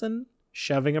person,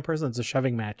 shoving a person. It's a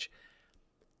shoving match.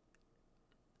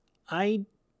 It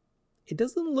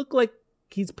doesn't look like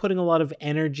he's putting a lot of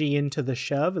energy into the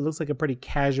shove. It looks like a pretty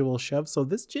casual shove. So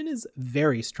this djinn is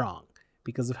very strong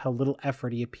because of how little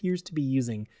effort he appears to be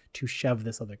using to shove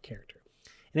this other character.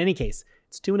 In any case,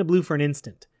 it's 2 and a blue for an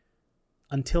instant.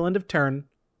 Until end of turn,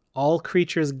 all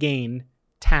creatures gain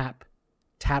tap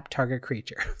target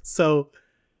creature. So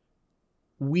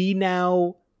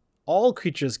all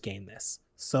creatures gain this.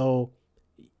 So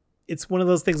it's one of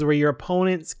those things where your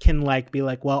opponents can like be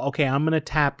like, well, okay, I'm going to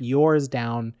tap yours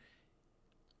down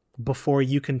before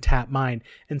you can tap mine.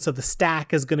 And so the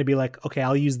stack is going to be like, okay,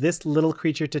 I'll use this little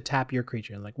creature to tap your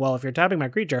creature. Like, well, if you're tapping my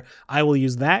creature, I will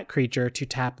use that creature to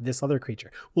tap this other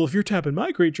creature. Well, if you're tapping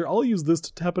my creature, I'll use this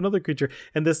to tap another creature.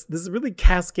 And this really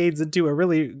cascades into a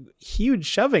really huge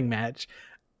shoving match.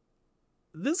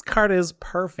 This card is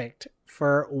perfect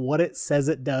for what it says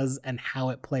it does and how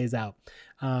it plays out.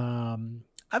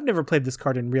 I've never played this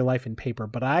card in real life in paper,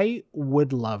 but I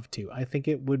would love to. I think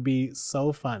it would be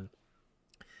so fun.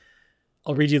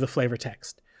 I'll read you the flavor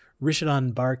text.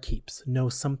 Rishadan barkeeps know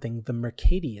something the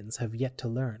Mercadians have yet to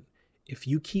learn. If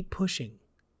you keep pushing,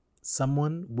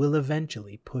 someone will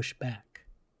eventually push back.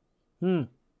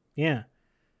 Yeah.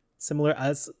 Similar.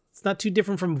 It's not too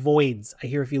different from voids. I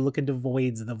hear if you look into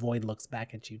voids, the void looks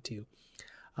back at you too.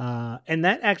 And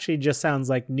that actually just sounds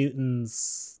like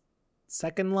Newton's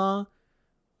second law.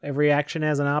 Every action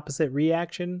has an opposite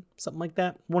reaction. Something like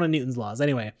that. One of Newton's laws.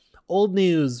 Anyway, old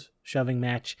news, shoving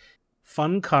match.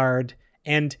 Fun card.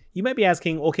 And you might be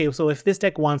asking, okay, so if this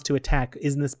deck wants to attack,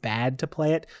 isn't this bad to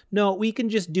play it? No, we can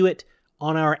just do it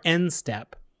on our end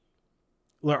step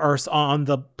or on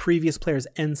the previous player's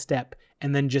end step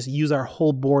and then just use our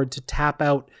whole board to tap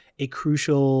out a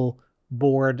crucial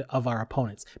board of our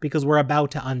opponents because we're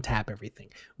about to untap everything.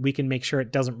 We can make sure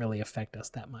it doesn't really affect us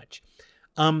that much.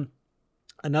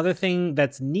 Another thing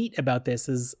that's neat about this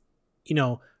is,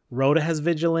 Rhoda has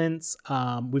vigilance.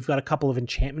 We've got a couple of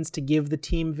enchantments to give the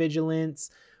team vigilance.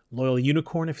 Loyal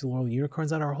Unicorn, if the Loyal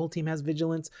Unicorn's out, our whole team has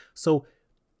vigilance. So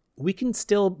we can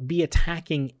still be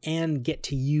attacking and get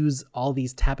to use all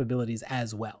these tap abilities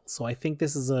as well. So I think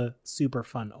this is a super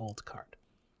fun old card.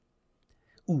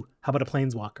 Ooh, how about a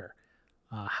Planeswalker?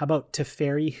 How about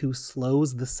Teferi, who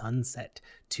slows the sunset?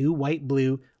 2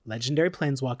 white-blue, legendary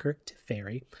Planeswalker,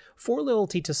 Teferi. 4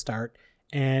 loyalty to start.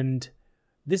 And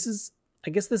I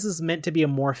guess this is meant to be a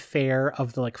more fair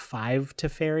of the 5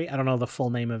 Teferi. I don't know the full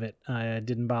name of it. I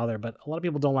didn't bother, but a lot of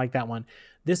people don't like that one.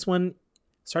 This one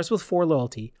starts with 4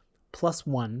 loyalty,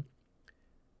 +1.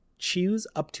 Choose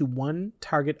up to 1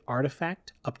 target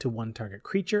artifact, up to 1 target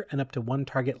creature, and up to 1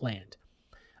 target land.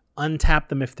 Untap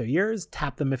them if they're yours,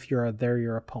 tap them if they're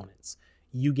your opponent's.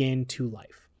 You gain 2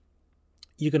 life.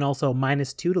 You can also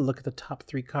 -2 to look at the top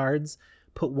 3 cards,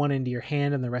 put 1 into your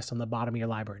hand and the rest on the bottom of your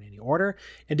library in any order.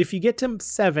 And if you get to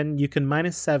 7, you can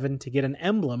 -7 to get an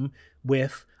emblem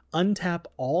with untap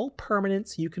all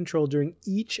permanents you control during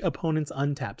each opponent's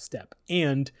untap step.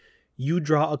 And you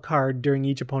draw a card during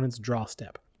each opponent's draw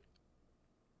step.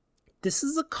 This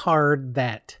is a card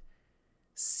that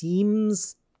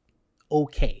seems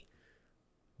okay,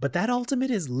 but that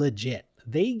ultimate is legit.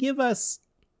 They give us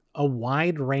a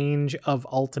wide range of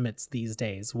ultimates these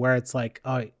days where it's like,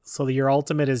 oh, so your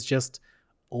ultimate is just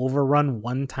overrun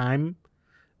 1 time.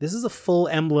 This is a full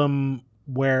emblem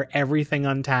where everything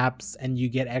untaps and you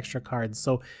get extra cards.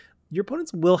 So your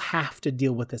opponents will have to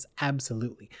deal with this,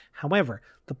 absolutely. However,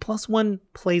 the +1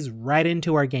 plays right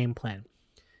into our game plan.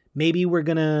 Maybe we're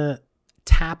going to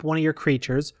tap one of your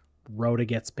creatures, Rhoda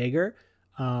gets bigger.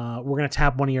 We're going to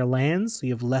tap one of your lands, so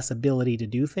you have less ability to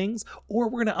do things. Or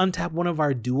we're going to untap one of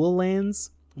our dual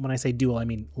lands. When I say dual, I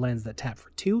mean lands that tap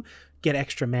for 2. Get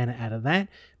extra mana out of that.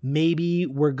 Maybe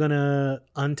we're going to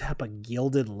untap a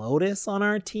Gilded Lotus on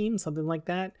our team, something like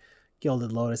that.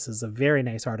 Gilded Lotus is a very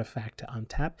nice artifact to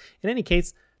untap. In any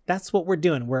case, that's what we're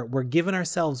doing. We're giving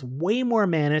ourselves way more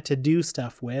mana to do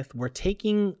stuff with. We're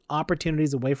taking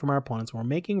opportunities away from our opponents. We're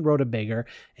making Rhoda bigger.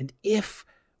 And if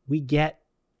we get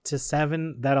to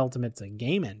 7, that ultimate's a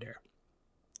game ender.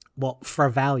 Well, for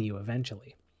value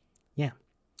eventually. Yeah.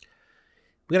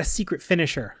 We got a secret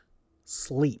finisher.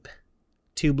 Sleep.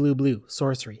 2 blue,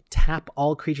 sorcery. Tap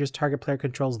all creatures target player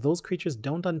controls. Those creatures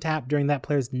don't untap during that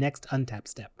player's next untap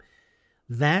step.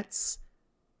 That's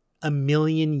a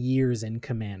million years in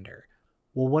Commander.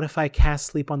 Well, what if I cast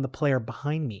Sleep on the player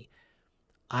behind me?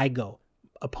 I go,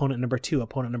 opponent number 2,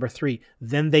 opponent number 3.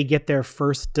 Then they get their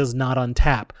first does not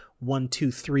untap. 1,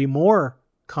 2, 3 more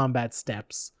combat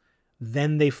steps.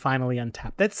 Then they finally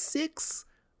untap. That's 6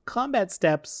 combat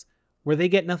steps where they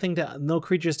get no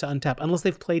creatures to untap unless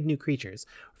they've played new creatures.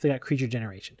 Or if they got creature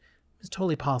generation. It's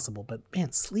totally possible, but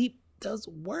man, Sleep does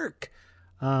work.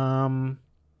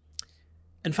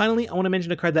 And finally, I want to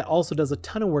mention a card that also does a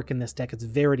ton of work in this deck. It's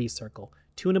Verity Circle.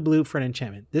 2 and a blue for an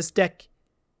enchantment. This deck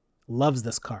loves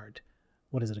this card.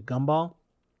 What is it, a gumball?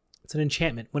 It's an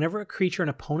enchantment. Whenever a creature an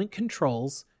opponent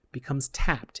controls becomes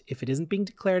tapped, if it isn't being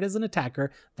declared as an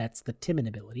attacker, that's the Timon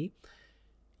ability,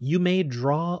 you may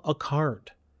draw a card.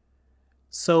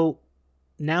 So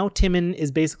now Timon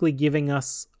is basically giving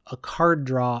us a card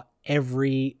draw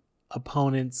every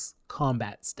opponent's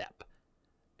combat step.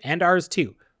 And ours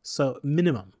too. So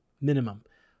minimum.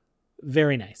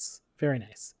 Very nice. And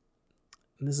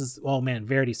this is, oh man,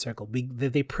 Verity Circle.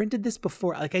 They printed this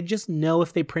before. Like, I just know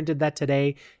if they printed that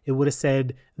today, it would have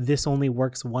said this only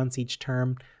works once each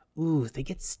term. Ooh, they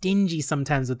get stingy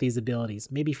sometimes with these abilities.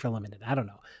 Maybe for limited. I don't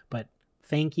know. But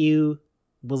thank you,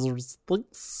 Wizards,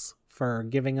 for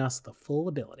giving us the full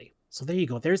ability. So there you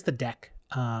go. There's the deck.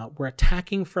 We're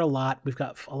attacking for a lot. We've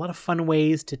got a lot of fun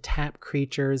ways to tap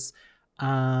creatures.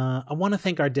 I want to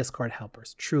thank our Discord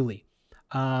helpers, truly.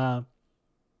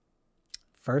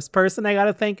 First person I got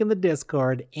to thank in the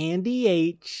Discord, Andy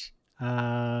H.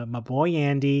 My boy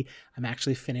Andy. I'm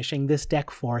actually finishing this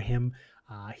deck for him.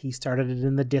 He started it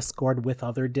in the Discord with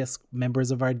other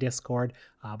members of our Discord,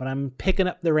 but I'm picking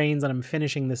up the reins and I'm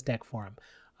finishing this deck for him.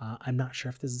 I'm not sure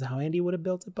if this is how Andy would have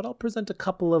built it, but I'll present a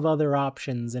couple of other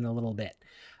options in a little bit.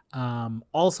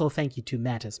 Also, thank you to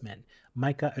Mattismen,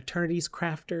 Micah Eternity's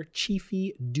Crafter,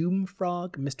 Chiefy,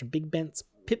 Doomfrog, Mr. Big Bents,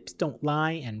 Pips Don't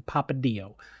Lie, and Papa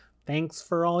Dio. Thanks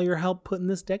for all your help putting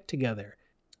this deck together.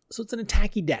 So it's an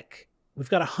attacky deck. We've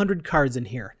got 100 cards in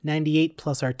here, 98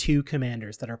 plus our 2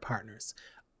 commanders that are partners.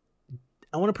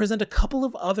 I want to present a couple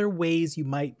of other ways you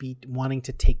might be wanting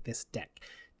to take this deck.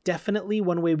 Definitely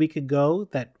one way we could go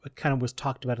that kind of was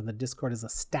talked about in the Discord is a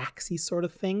Staxy sort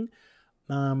of thing.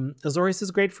 Azorius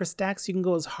is great for stacks. You can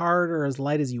go as hard or as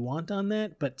light as you want on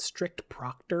that, but Strict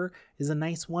Proctor is a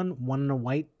nice one. 1 and a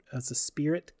white as a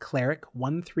spirit cleric,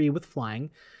 1/3 with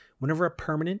flying. Whenever a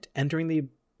permanent entering the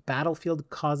battlefield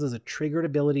causes a triggered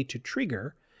ability to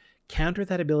trigger, counter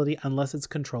that ability unless its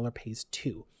controller pays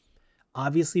 2.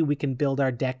 Obviously, we can build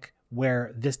our deck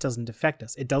where this doesn't affect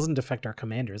us. It doesn't affect our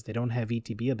commanders. They don't have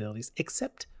ETB abilities,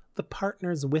 except the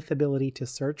partners with ability to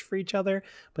search for each other.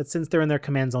 But since they're in their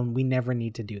command zone, we never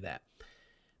need to do that.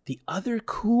 The other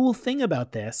cool thing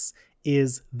about this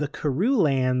is the Karoo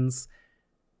lands,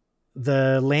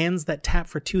 the lands that tap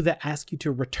for 2 that ask you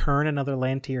to return another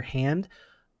land to your hand.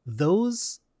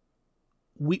 Those,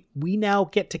 we now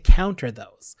get to counter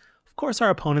those. Of course, our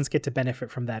opponents get to benefit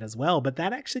from that as well, but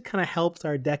that actually kind of helps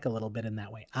our deck a little bit in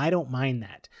that way. I don't mind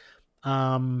that.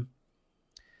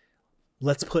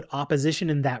 Let's put opposition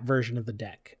in that version of the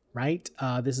deck, right?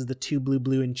 This is the 2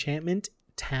 blue enchantment.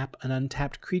 Tap an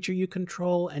untapped creature you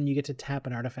control, and you get to tap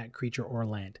an artifact creature or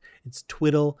land. It's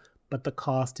twiddle, but the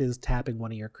cost is tapping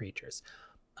one of your creatures.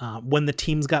 When the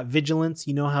team's got vigilance,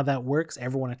 you know how that works.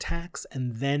 Everyone attacks,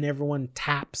 and then everyone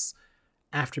taps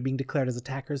after being declared as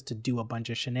attackers to do a bunch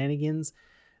of shenanigans.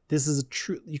 This is a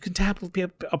true... You can tap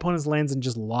opponents' lands and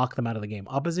just lock them out of the game.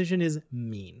 Opposition is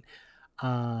mean.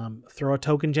 Throw a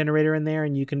token generator in there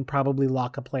and you can probably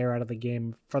lock a player out of the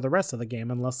game for the rest of the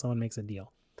game unless someone makes a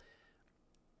deal.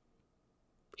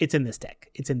 It's in this deck.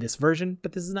 It's in this version,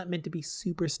 but this is not meant to be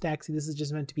super stacksy. This is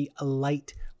just meant to be a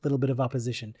light little bit of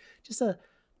opposition. Just a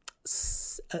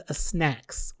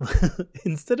snacks.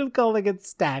 Instead of calling it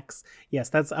stacks. Yes,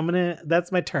 that's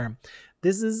my term.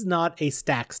 This is not a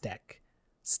stacks deck.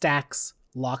 Stacks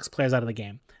locks players out of the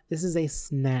game. This is a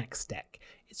snacks deck.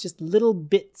 It's just little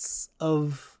bits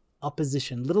of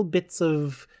opposition, little bits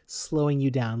of slowing you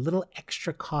down, little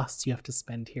extra costs you have to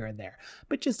spend here and there,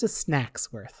 but just a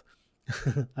snack's worth.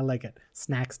 I like it.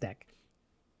 Snacks deck.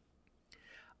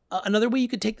 Another way you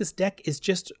could take this deck is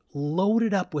just load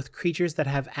it up with creatures that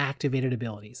have activated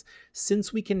abilities.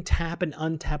 Since we can tap and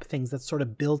untap things that's sort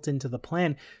of built into the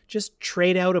plan, just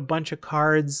trade out a bunch of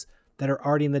cards that are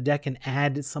already in the deck and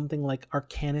add something like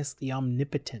Arcanus the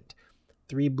Omnipotent.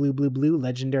 3 blue, blue, blue,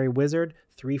 legendary wizard,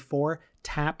 3/4,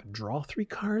 tap, draw 3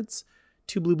 cards.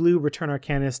 2 blue, blue, return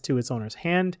Arcanus to its owner's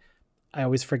hand. I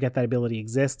always forget that ability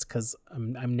exists because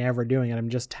I'm never doing it. I'm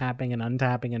just tapping and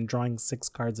untapping and drawing 6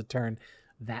 cards a turn.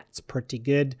 That's pretty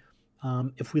good.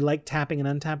 If we like tapping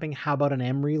and untapping, how about an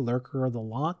Emry, Lurker of the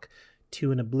Loch?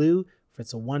 2 and a blue. If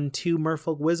it's a 1/2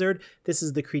 Merfolk Wizard, this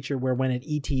is the creature where when it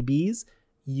ETBs,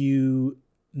 you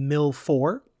mill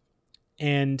 4,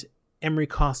 and Emry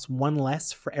costs 1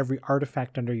 less for every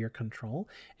artifact under your control,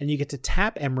 and you get to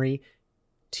tap Emry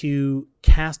to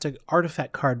cast an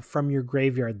artifact card from your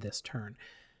graveyard this turn.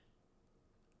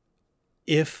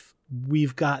 If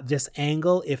we've got this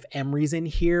angle, if Emry's in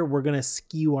here, we're going to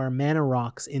skew our mana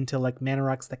rocks into like mana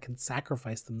rocks that can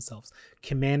sacrifice themselves.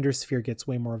 Commander Sphere gets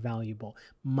way more valuable.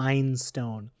 Mind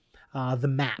Stone. The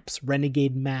maps,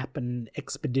 Renegade map and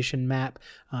Expedition map.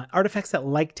 Artifacts that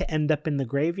like to end up in the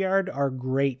graveyard are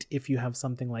great if you have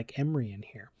something like Emry in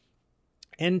here.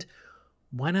 And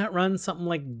why not run something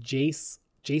like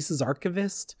Jace's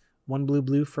Archivist? 1 blue,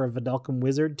 blue for a Vidalcum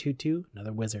Wizard, 2/2.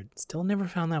 Another wizard. Still never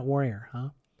found that warrior, huh?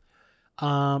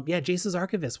 Jace's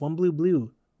Archivist, 1 blue,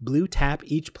 blue. Blue tap,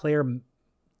 each player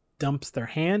dumps their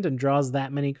hand and draws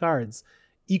that many cards,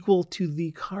 equal to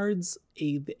the cards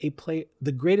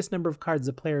the greatest number of cards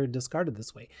a player discarded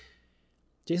this way.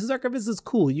 Jace's Archivist is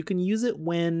cool. You can use it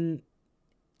when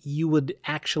you would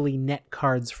actually net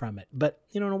cards from it. But,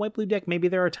 in a white blue deck, maybe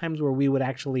there are times where we would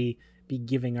actually be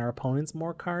giving our opponents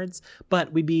more cards,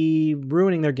 but we'd be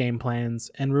ruining their game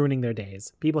plans and ruining their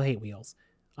days. People hate wheels.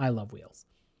 I love wheels.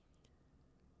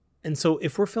 And so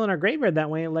if we're filling our graveyard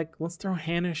that way, let's throw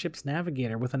Hannah Ship's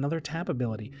Navigator with another tap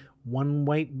ability. 1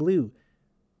 white, blue.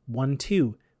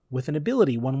 1/2 with an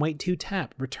ability, 1 white, 2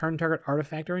 tap. Return target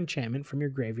artifact or enchantment from your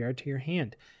graveyard to your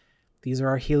hand. These are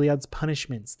our Heliod's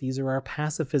Punishments. These are our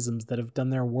pacifisms that have done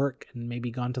their work and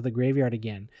maybe gone to the graveyard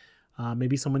again.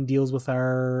 Maybe someone deals with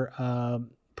our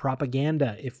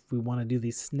propaganda if we want to do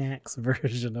the snacks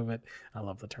version of it. I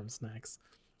love the term snacks.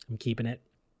 I'm keeping it.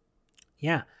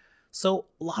 Yeah. So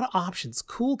a lot of options.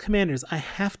 Cool commanders. I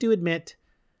have to admit,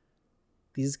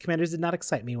 these commanders did not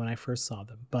excite me when I first saw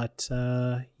them, but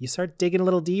you start digging a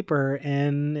little deeper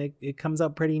and it comes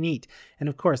out pretty neat. And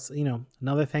of course,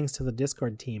 another thanks to the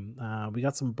Discord team. We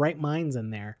got some bright minds in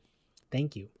there.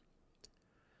 Thank you.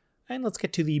 And let's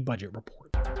get to the budget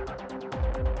report.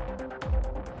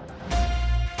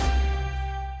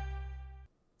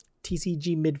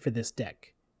 TCG mid for this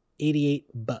deck,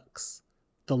 $88.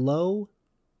 The low,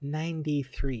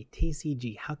 $93.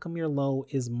 TCG. How come your low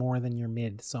is more than your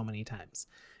mid so many times?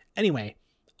 Anyway,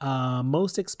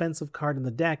 most expensive card in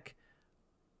the deck.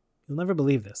 You'll never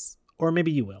believe this, or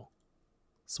maybe you will.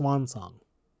 Swan Song.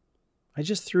 I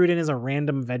just threw it in as a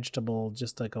random vegetable,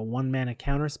 just like a 1 mana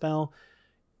counter spell.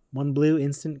 1 blue,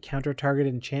 instant, counter target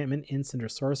enchantment, instant or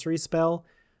sorcery spell.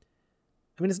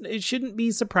 I mean, it shouldn't be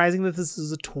surprising that this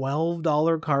is a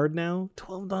 $12 card now.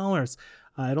 $12.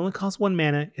 It only costs 1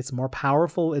 mana. It's more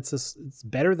powerful. It's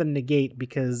better than Negate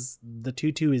because the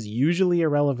 2/2 is usually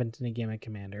irrelevant in a game of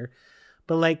Commander.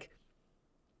 But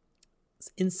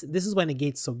this is why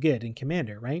Negate's so good in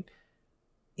Commander, right?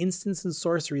 Instants and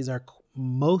sorceries are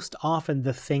most often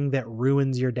the thing that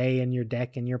ruins your day and your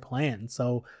deck and your plan.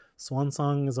 So Swan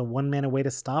Song is a 1 mana way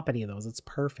to stop any of those. It's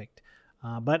perfect.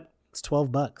 But it's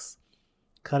 $12.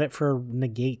 Cut it for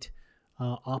Negate.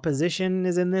 Opposition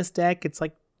is in this deck. It's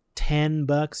like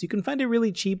 $10. You can find a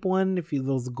really cheap one if you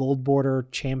those gold border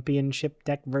championship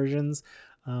deck versions,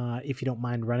 if you don't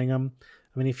mind running them.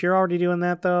 I mean, if you're already doing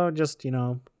that though, just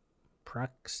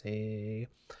proxy.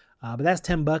 But that's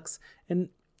 $10, and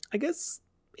I guess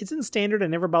it's in standard. I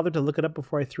never bothered to look it up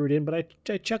before I threw it in, but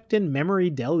I chucked in Memory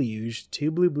Deluge,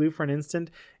 2 blue, blue for an instant.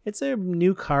 It's a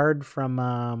new card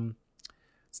from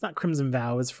it's not Crimson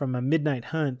Vow. It's from a Midnight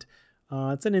Hunt.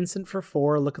 It's an instant for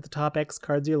 4. Look at the top X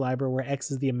cards of your library, where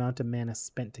X is the amount of mana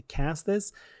spent to cast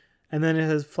this. And then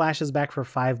it flashes back for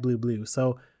 5 blue, blue.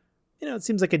 So, it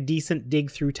seems like a decent dig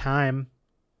through time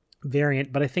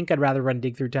variant, but I think I'd rather run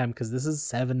dig through time because this is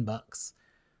 $7.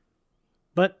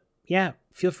 But yeah,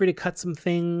 feel free to cut some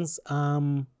things. It's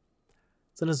an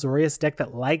Azorius deck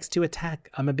that likes to attack.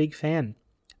 I'm a big fan.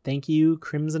 Thank you,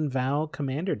 Crimson Vow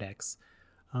Commander decks.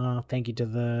 Thank you to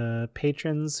the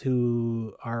patrons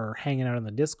who are hanging out on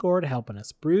the Discord, helping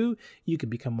us brew. You could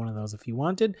become one of those if you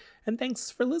wanted. And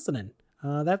thanks for listening.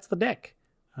 That's the deck.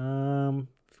 If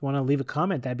you want to leave a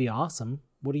comment, that'd be awesome.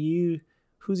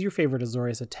 Who's your favorite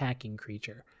Azorius attacking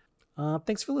creature?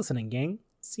 Thanks for listening, gang.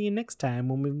 See you next time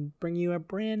when we bring you a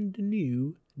brand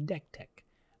new deck tech.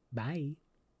 Bye.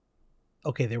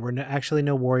 Okay, there were actually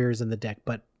no warriors in the deck,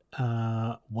 but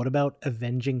what about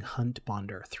Avenging Hunt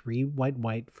Bonder? 3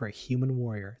 white for a human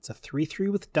warrior. It's a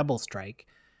 3/3 with double strike.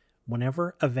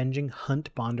 Whenever Avenging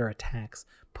Hunt Bonder attacks,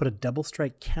 put a double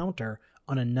strike counter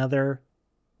on another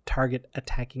target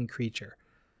attacking creature.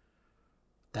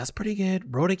 That's pretty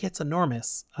good. Rhoda gets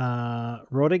enormous.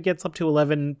 Rhoda gets up to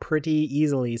 11 pretty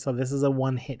easily, so this is a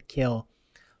 1-hit kill.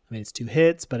 I mean, it's 2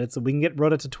 hits, but we can get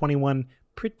Rhoda to 21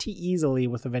 pretty easily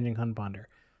with Avenging Hunt Bonder.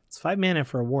 It's 5 mana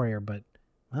for a warrior, but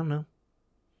I don't know.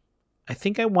 I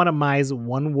think I want to mize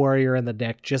 1 warrior in the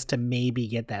deck just to maybe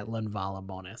get that Lunvala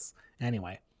bonus.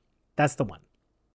 Anyway, that's the one.